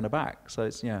completely taken aback. So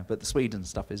it's, yeah, but the Sweden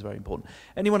stuff is very important.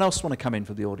 Anyone else want to come in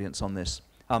for the audience on this?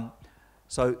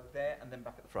 So there and then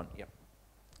back at the front, yeah.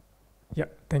 Yeah,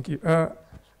 thank you.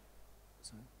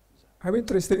 I'm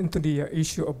interested into the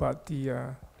issue about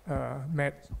the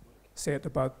Matt said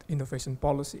about innovation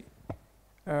policy.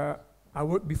 I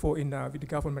worked before with the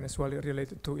government as well,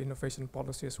 related to innovation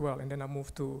policy as well, and then I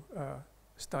moved to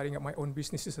starting up my own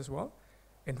businesses as well,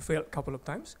 and failed a couple of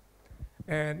times.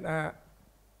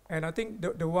 And I think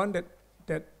the one that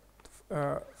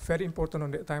very important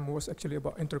on that time was actually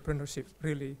about entrepreneurship,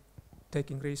 really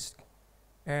taking risk.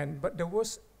 But there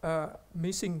was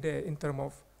missing there in terms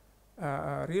of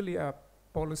really a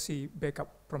policy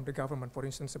backup from the government, for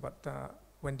instance, about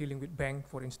when dealing with bank,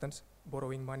 for instance,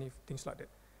 borrowing money, things like that.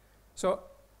 So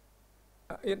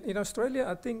in Australia,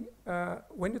 I think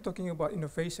when you're talking about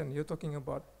innovation, you're talking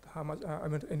about how much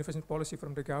innovation policy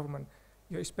from the government.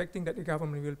 You're expecting that the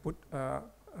government will put,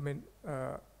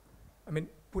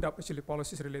 put up actually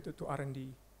policies related to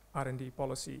R&D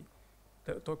policy.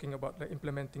 They're talking about like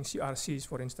implementing CRCs,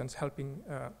 for instance, helping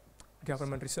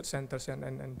government research centers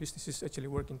and businesses actually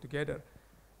working together,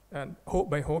 and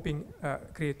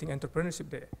creating entrepreneurship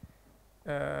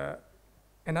there.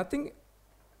 And I think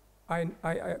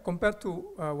I compared to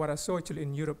what I saw actually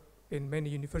in Europe in many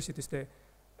universities there,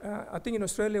 I think in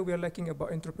Australia we are lacking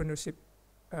about entrepreneurship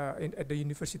at the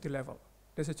university level.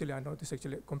 That's actually I noticed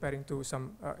actually comparing to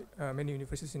some many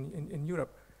universities in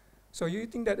Europe. So you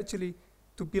think that actually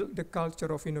to build the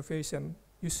culture of innovation,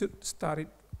 you should start it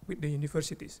with the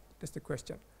universities? That's the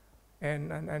question.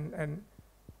 And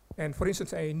for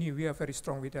instance, ANU, we are very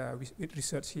strong with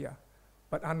research here.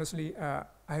 But honestly, I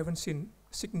haven't seen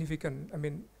significant,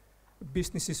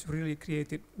 businesses really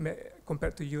created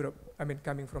compared to Europe,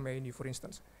 coming from ANU, for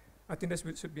instance. I think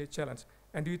that should be a challenge.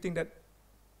 And do you think that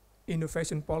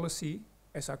innovation policy,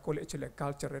 as I call it actually a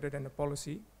culture rather than a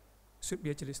policy, should be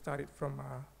actually started from,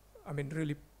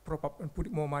 really prop up and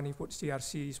put more money for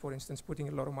CRCs, for instance, putting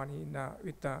a lot of money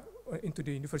into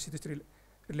the universities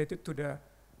related to the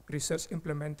research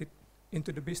implemented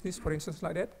into the business, for instance,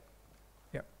 like that?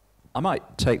 Yeah. I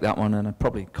might take that one, and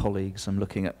probably colleagues, I'm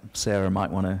looking at Sarah,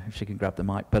 might want to, if she can grab the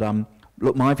mic. But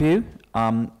look, my view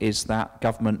is that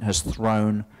government has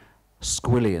thrown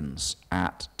squillions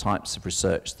at types of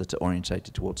research that are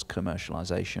orientated towards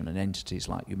commercialisation, and entities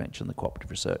like you mentioned, the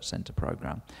Cooperative Research Centre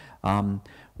programme.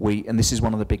 And this is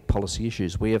one of the big policy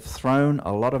issues. We have thrown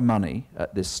a lot of money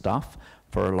at this stuff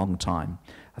for a long time.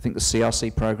 I think the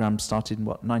CRC programme started in,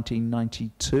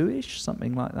 1992-ish,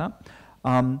 something like that.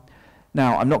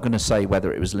 Now, I'm not going to say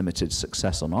whether it was limited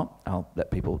success or not. I'll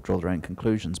let people draw their own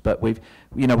conclusions. But we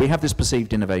have this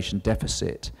perceived innovation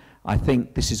deficit. I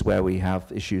think this is where we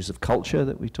have issues of culture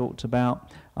that we talked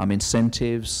about,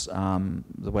 incentives,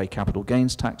 the way capital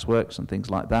gains tax works and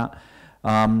things like that.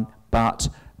 But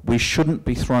we shouldn't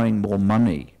be throwing more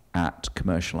money at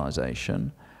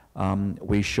commercialisation.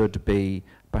 We should be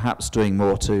perhaps doing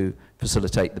more to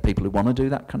facilitate the people who want to do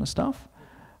that kind of stuff,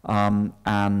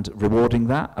 and rewarding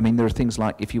that. I mean, there are things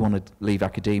like if you want to leave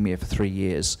academia for 3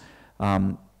 years,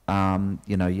 you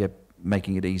know, you're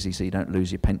making it easy so you don't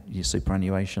lose your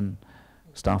superannuation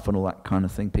stuff and all that kind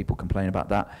of thing. People complain about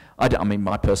that. I mean,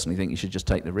 I personally think you should just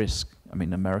take the risk. I mean,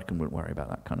 an American wouldn't worry about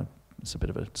that kind of. It's a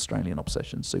bit of an Australian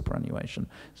obsession, superannuation.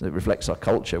 So it reflects our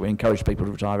culture. We encourage people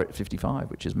to retire at 55,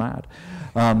 which is mad.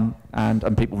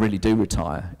 And people really do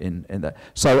retire in that.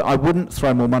 So I wouldn't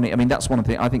throw more money. I mean, that's one of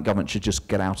the things. I think government should just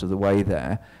get out of the way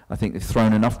there. I think they've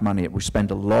thrown enough money at. We spend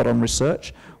a lot on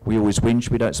research. We always whinge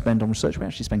we don't spend on research. We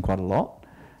actually spend quite a lot.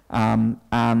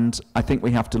 And I think we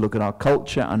have to look at our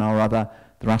culture and our other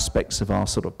aspects of our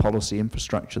sort of policy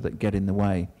infrastructure that get in the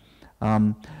way.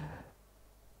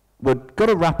 We've got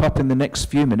to wrap up in the next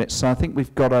few minutes, so I think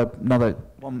we've got another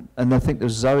one, and I think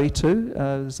there's Zoe too.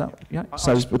 Is that, yeah?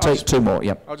 So we'll take two more,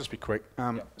 yeah. I'll just be quick.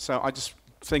 So I just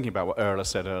thinking about what Iarla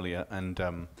said earlier, and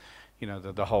you know,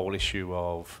 the whole issue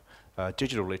of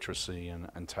digital literacy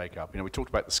and take-up. You know, we talked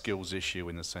about the skills issue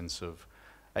in the sense of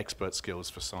expert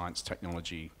skills for science,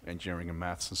 technology, engineering and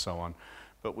maths and so on.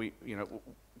 But you know,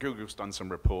 Google's done some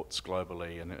reports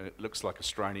globally, and it looks like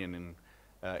Australian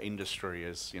industry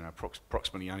is, you know,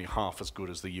 approximately only half as good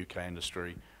as the UK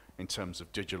industry in terms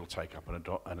of digital take-up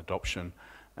and adoption.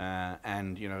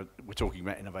 And, you know, we're talking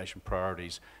about innovation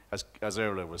priorities. As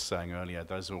Iarla was saying earlier,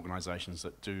 those organisations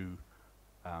that do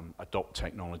adopt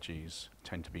technologies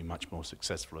tend to be much more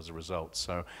successful as a result.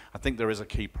 So I think there is a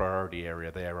key priority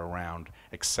area there around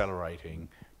accelerating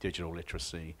digital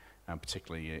literacy,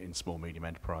 particularly in small, medium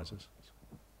enterprises.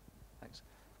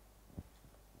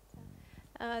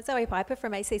 Zoe Piper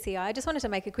from ACCI. I just wanted to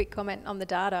make a quick comment on the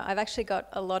data. I've actually got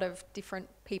a lot of different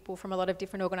people from a lot of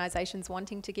different organisations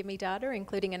wanting to give me data,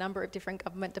 including a number of different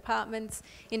government departments,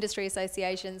 industry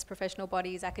associations, professional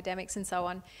bodies, academics and so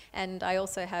on. And I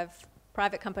also have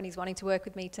private companies wanting to work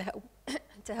with me to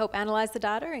help analyse the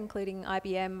data, including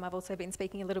IBM. I've also been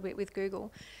speaking a little bit with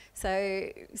Google. So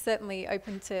certainly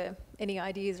open to any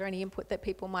ideas or any input that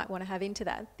people might want to have into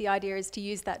that. The idea is to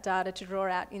use that data to draw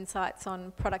out insights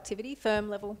on productivity, firm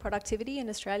level productivity in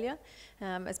Australia,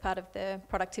 as part of the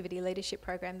productivity leadership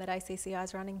program that ACCI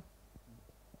is running.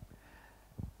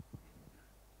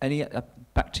 Any,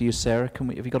 back to you, Sarah.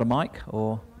 Have you got a mic?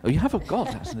 Or, oh, you have? Oh,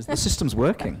 God, the system's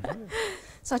working.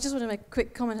 So I just want to make a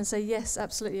quick comment and say yes,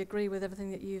 absolutely agree with everything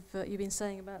that you've been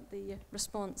saying about the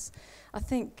response. I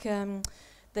think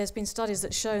there's been studies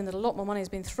that shown that a lot more money has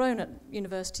been thrown at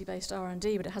university-based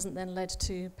R&D, but it hasn't then led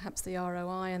to perhaps the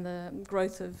ROI and the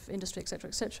growth of industry, et cetera,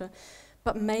 et cetera.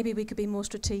 But maybe we could be more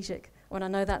strategic. When I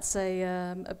know that's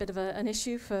a bit of an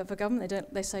issue for government.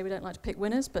 They say we don't like to pick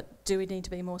winners, but do we need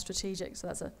to be more strategic? So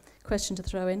that's a question to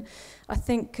throw in. I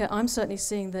think I'm certainly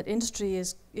seeing that industry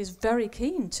is very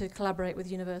keen to collaborate with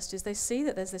universities. They see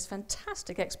that there's this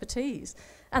fantastic expertise,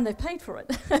 and they've paid for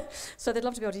it. So they'd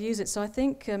love to be able to use it. So I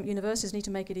think universities need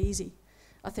to make it easy.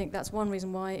 I think that's one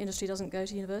reason why industry doesn't go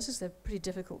to universities. They're pretty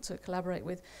difficult to collaborate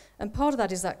with. And part of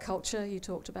that is that culture. You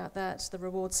talked about that, the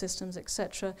reward systems,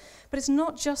 etc. But it's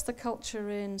not just the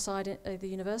culture inside the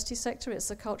university sector, it's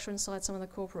the culture inside some of the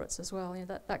corporates as well. You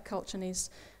know, that culture needs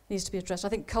to be addressed. I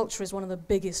think culture is one of the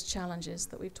biggest challenges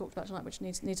that we've talked about tonight, which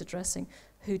needs addressing.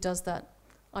 Who does that?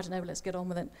 I don't know, but let's get on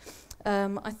with it.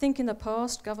 I think in the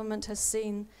past, government has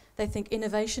seen, they think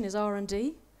innovation is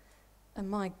R&D. And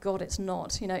my God, it's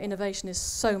not. You know, innovation is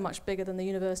so much bigger than the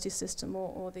university system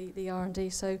or the R&D.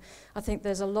 So I think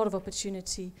there's a lot of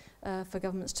opportunity for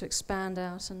governments to expand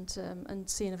out and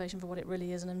see innovation for what it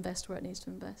really is and invest where it needs to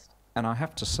invest. And I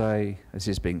have to say, this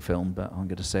is being filmed, but I'm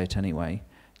going to say it anyway,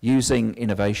 using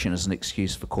innovation as an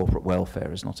excuse for corporate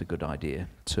welfare is not a good idea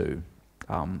too,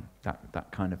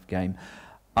 that kind of game.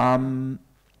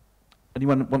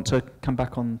 Anyone want to come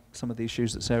back on some of the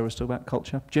issues that Sarah was talking about?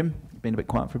 Culture? Jim, you've been a bit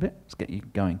quiet for a bit. Let's get you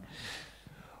going.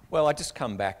 Well, I just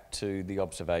come back to the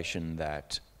observation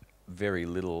that very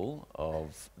little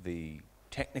of the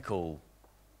technical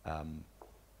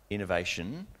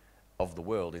innovation of the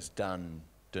world is done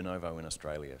de novo in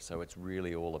Australia. So it's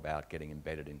really all about getting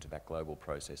embedded into that global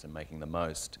process and making the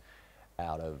most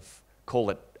out of, call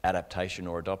it adaptation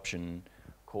or adoption,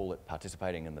 call it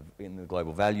participating in the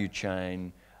global value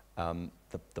chain.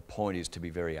 The point is to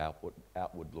be very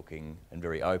outward looking and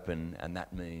very open, and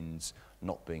that means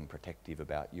not being protective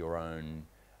about your own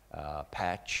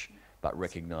patch, but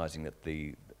recognising that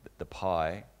the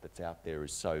pie that's out there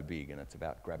is so big, and it's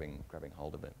about grabbing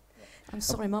hold of it. I'm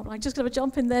sorry, Mark, I just got to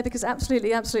jump in there because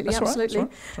absolutely. That's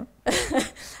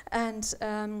right. And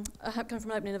I come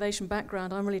from an open innovation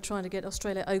background. I'm really trying to get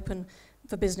Australia open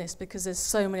for business because there's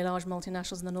so many large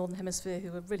multinationals in the Northern Hemisphere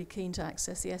who are really keen to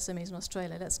access the SMEs in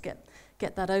Australia. Let's get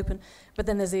that open. But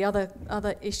then there's the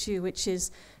other issue, which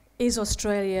is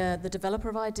Australia the developer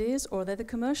of ideas or are they the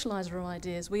commercializer of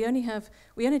ideas? We only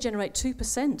generate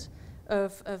 2%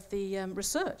 of the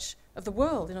research of the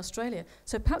world in Australia.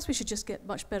 So perhaps we should just get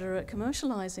much better at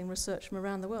commercialising research from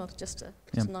around the world. Just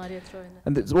an idea to throw in there.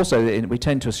 And there's also, we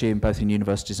tend to assume both in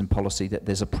universities and policy that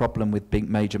there's a problem with big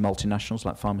major multinationals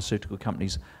like pharmaceutical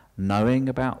companies knowing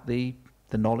about the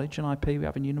knowledge and IP we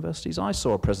have in universities. I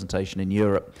saw a presentation in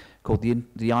Europe called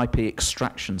the IP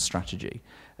extraction strategy,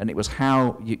 and it was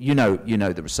how you know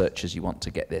the researchers you want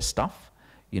to get their stuff,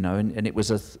 and it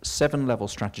was a 7-level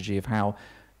strategy of how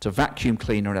to vacuum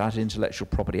clean or add intellectual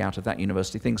property out of that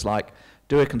university. Things like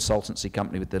do a consultancy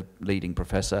company with the leading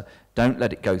professor, don't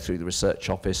let it go through the research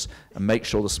office, and make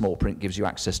sure the small print gives you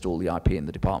access to all the IP in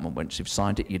the department. Once you've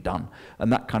signed it, you're done.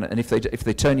 And that kind of, and if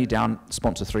they turn you down,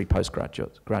 sponsor 3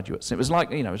 postgraduates. It was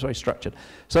like, it was very structured.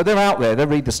 So they're out there, they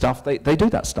read the stuff, they do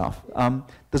that stuff.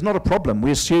 There's not a problem. We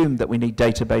assume that we need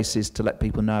databases to let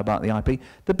people know about the IP.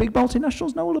 The big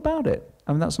multinationals know all about it.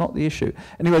 I mean, that's not the issue.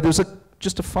 Anyway, there's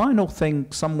just a final thing,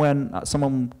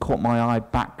 someone caught my eye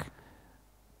back.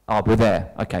 We're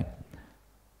there, okay.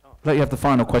 Let you have the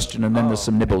final question and then there's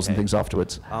some nibbles and things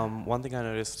afterwards. One thing I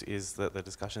noticed is that the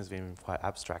discussion has been quite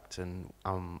abstract, and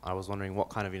I was wondering what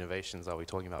kind of innovations are we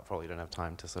talking about? Probably don't have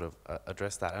time to sort of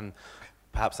address that, and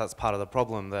perhaps that's part of the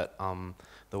problem, that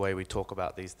the way we talk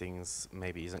about these things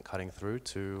maybe isn't cutting through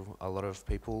to a lot of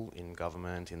people in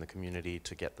government, in the community,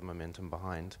 to get the momentum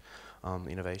behind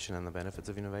innovation and the benefits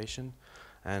of innovation.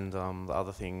 And the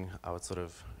other thing I would sort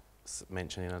of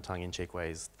mention in a tongue-in-cheek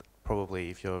way is probably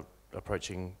if you're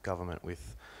approaching government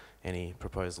with any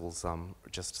proposals,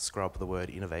 just scrub the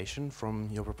word innovation from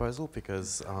your proposal,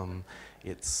 because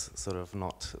it's sort of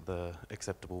not the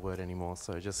acceptable word anymore.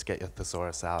 So just get your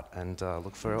thesaurus out and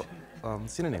look for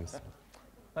synonyms.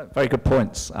 Very good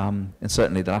points, and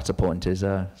certainly the latter point is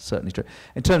certainly true.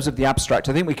 In terms of the abstract,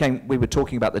 I think we were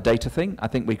talking about the data thing. I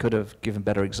think we could have given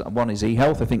better examples. One is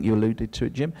e-health. I think you alluded to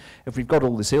it, Jim. If we've got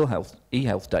all this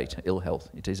e-health data,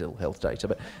 it is ill-health data,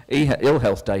 but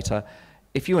ill-health data,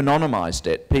 if you anonymised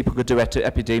it, people could do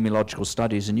epidemiological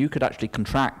studies, and you could actually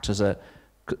contract I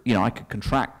could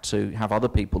contract to have other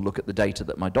people look at the data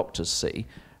that my doctors see,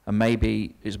 and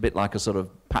maybe it's a bit like a sort of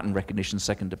pattern recognition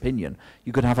second opinion.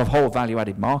 You could have a whole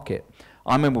value-added market.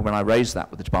 I remember when I raised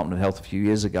that with the Department of Health a few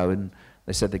years ago, and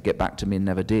they said they'd get back to me and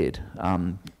never did.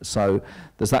 So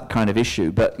there's that kind of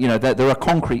issue. But there are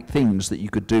concrete things that you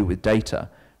could do with data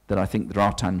that I think that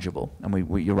are tangible, and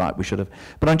you're right, we should have.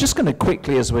 But I'm just going to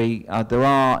quickly, as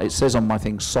it says on my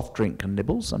thing, soft drink and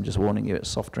nibbles. I'm just warning you, it's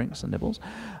soft drinks and nibbles.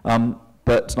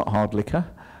 But it's not hard liquor.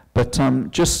 But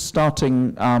just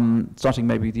starting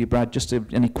maybe with you, Brad, just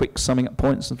any quick summing up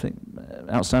points, something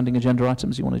outstanding agenda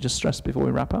items you want to just stress before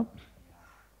we wrap up?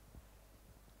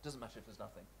 Doesn't matter if there's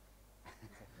nothing.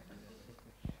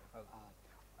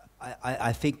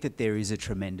 I think that there is a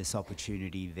tremendous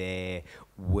opportunity there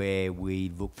where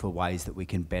we look for ways that we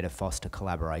can better foster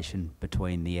collaboration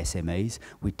between the SMEs.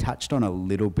 We touched on a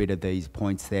little bit of these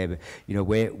points there, but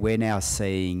we're now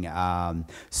seeing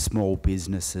small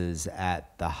businesses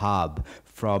at the hub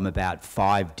from about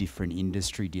 5 different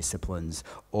industry disciplines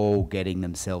all getting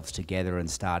themselves together and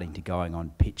starting to going on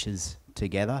pitches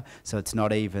together. So it's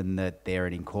not even that they're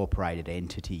an incorporated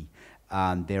entity.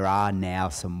 There are now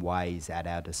some ways at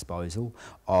our disposal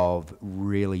of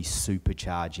really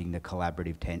supercharging the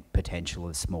collaborative potential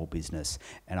of small business,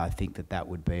 and I think that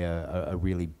would be a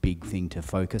really big thing to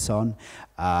focus on.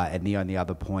 And the only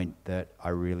other point that I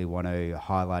really want to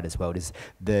highlight as well is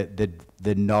the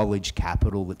knowledge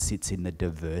capital that sits in the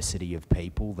diversity of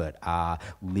people that are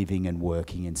living and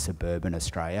working in suburban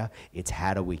Australia. It's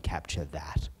how do we capture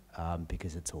that,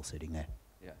 because it's all sitting there.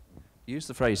 Use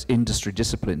the phrase industry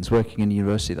disciplines. Working in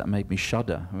university, that made me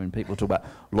shudder. I mean, people talk about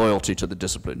loyalty to the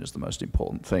discipline is the most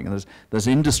important thing, and there's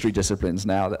industry disciplines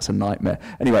now. That's a nightmare.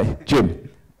 Anyway, Jim.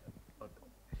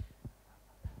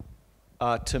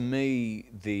 To me,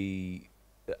 the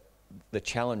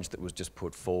challenge that was just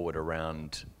put forward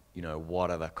around, what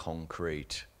are the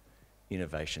concrete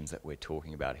innovations that we're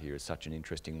talking about here is such an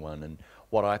interesting one, and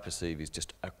what I perceive is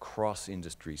just across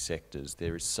industry sectors,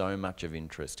 there is so much of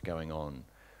interest going on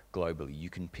globally. You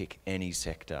can pick any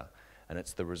sector, and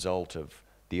it's the result of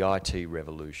the IT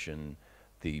revolution,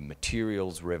 the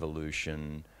materials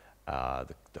revolution,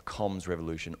 the comms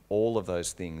revolution. All of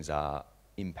those things are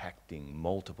impacting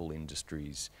multiple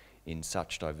industries in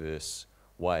such diverse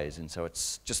ways, and so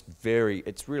it's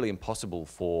really impossible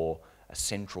for a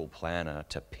central planner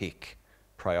to pick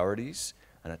priorities,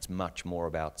 and it's much more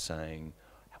about saying,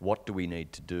 what do we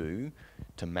need to do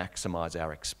to maximise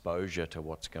our exposure to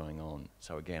what's going on?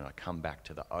 So again, I come back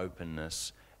to the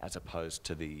openness as opposed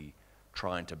to the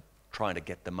trying to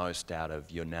get the most out of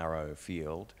your narrow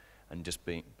field, and just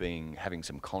having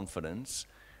some confidence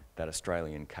that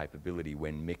Australian capability,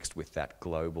 when mixed with that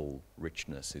global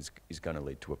richness, is going to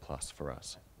lead to a plus for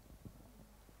us.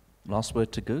 Last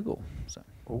word to Google. So.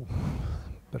 Oh,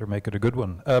 better make it a good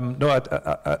one. No,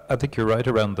 I think you're right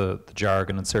around the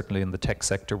jargon, and certainly in the tech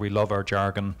sector, we love our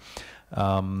jargon.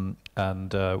 And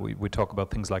we talk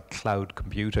about things like cloud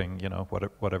computing, you know,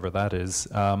 whatever that is.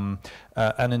 And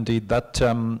indeed,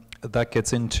 that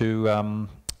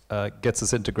gets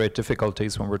us into great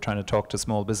difficulties when we're trying to talk to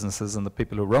small businesses and the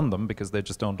people who run them, because they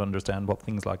just don't understand what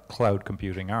things like cloud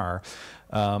computing are.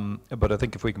 But I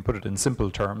think if we can put it in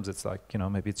simple terms, it's like, you know,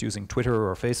 maybe it's using Twitter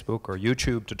or Facebook or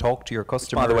YouTube to talk to your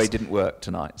customers. Which, by the way, didn't work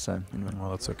tonight, so... Well,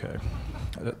 that's okay.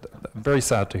 I'm very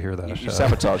sad to hear that. You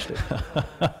sabotaged it.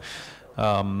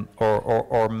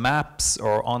 Or maps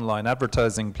or online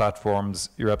advertising platforms,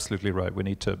 you're absolutely right. We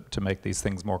need to make these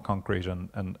things more concrete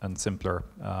and simpler,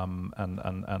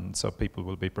 and so people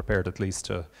will be prepared at least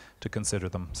to consider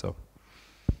them. So,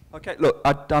 okay, look,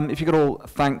 if you could all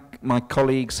thank my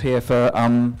colleagues here for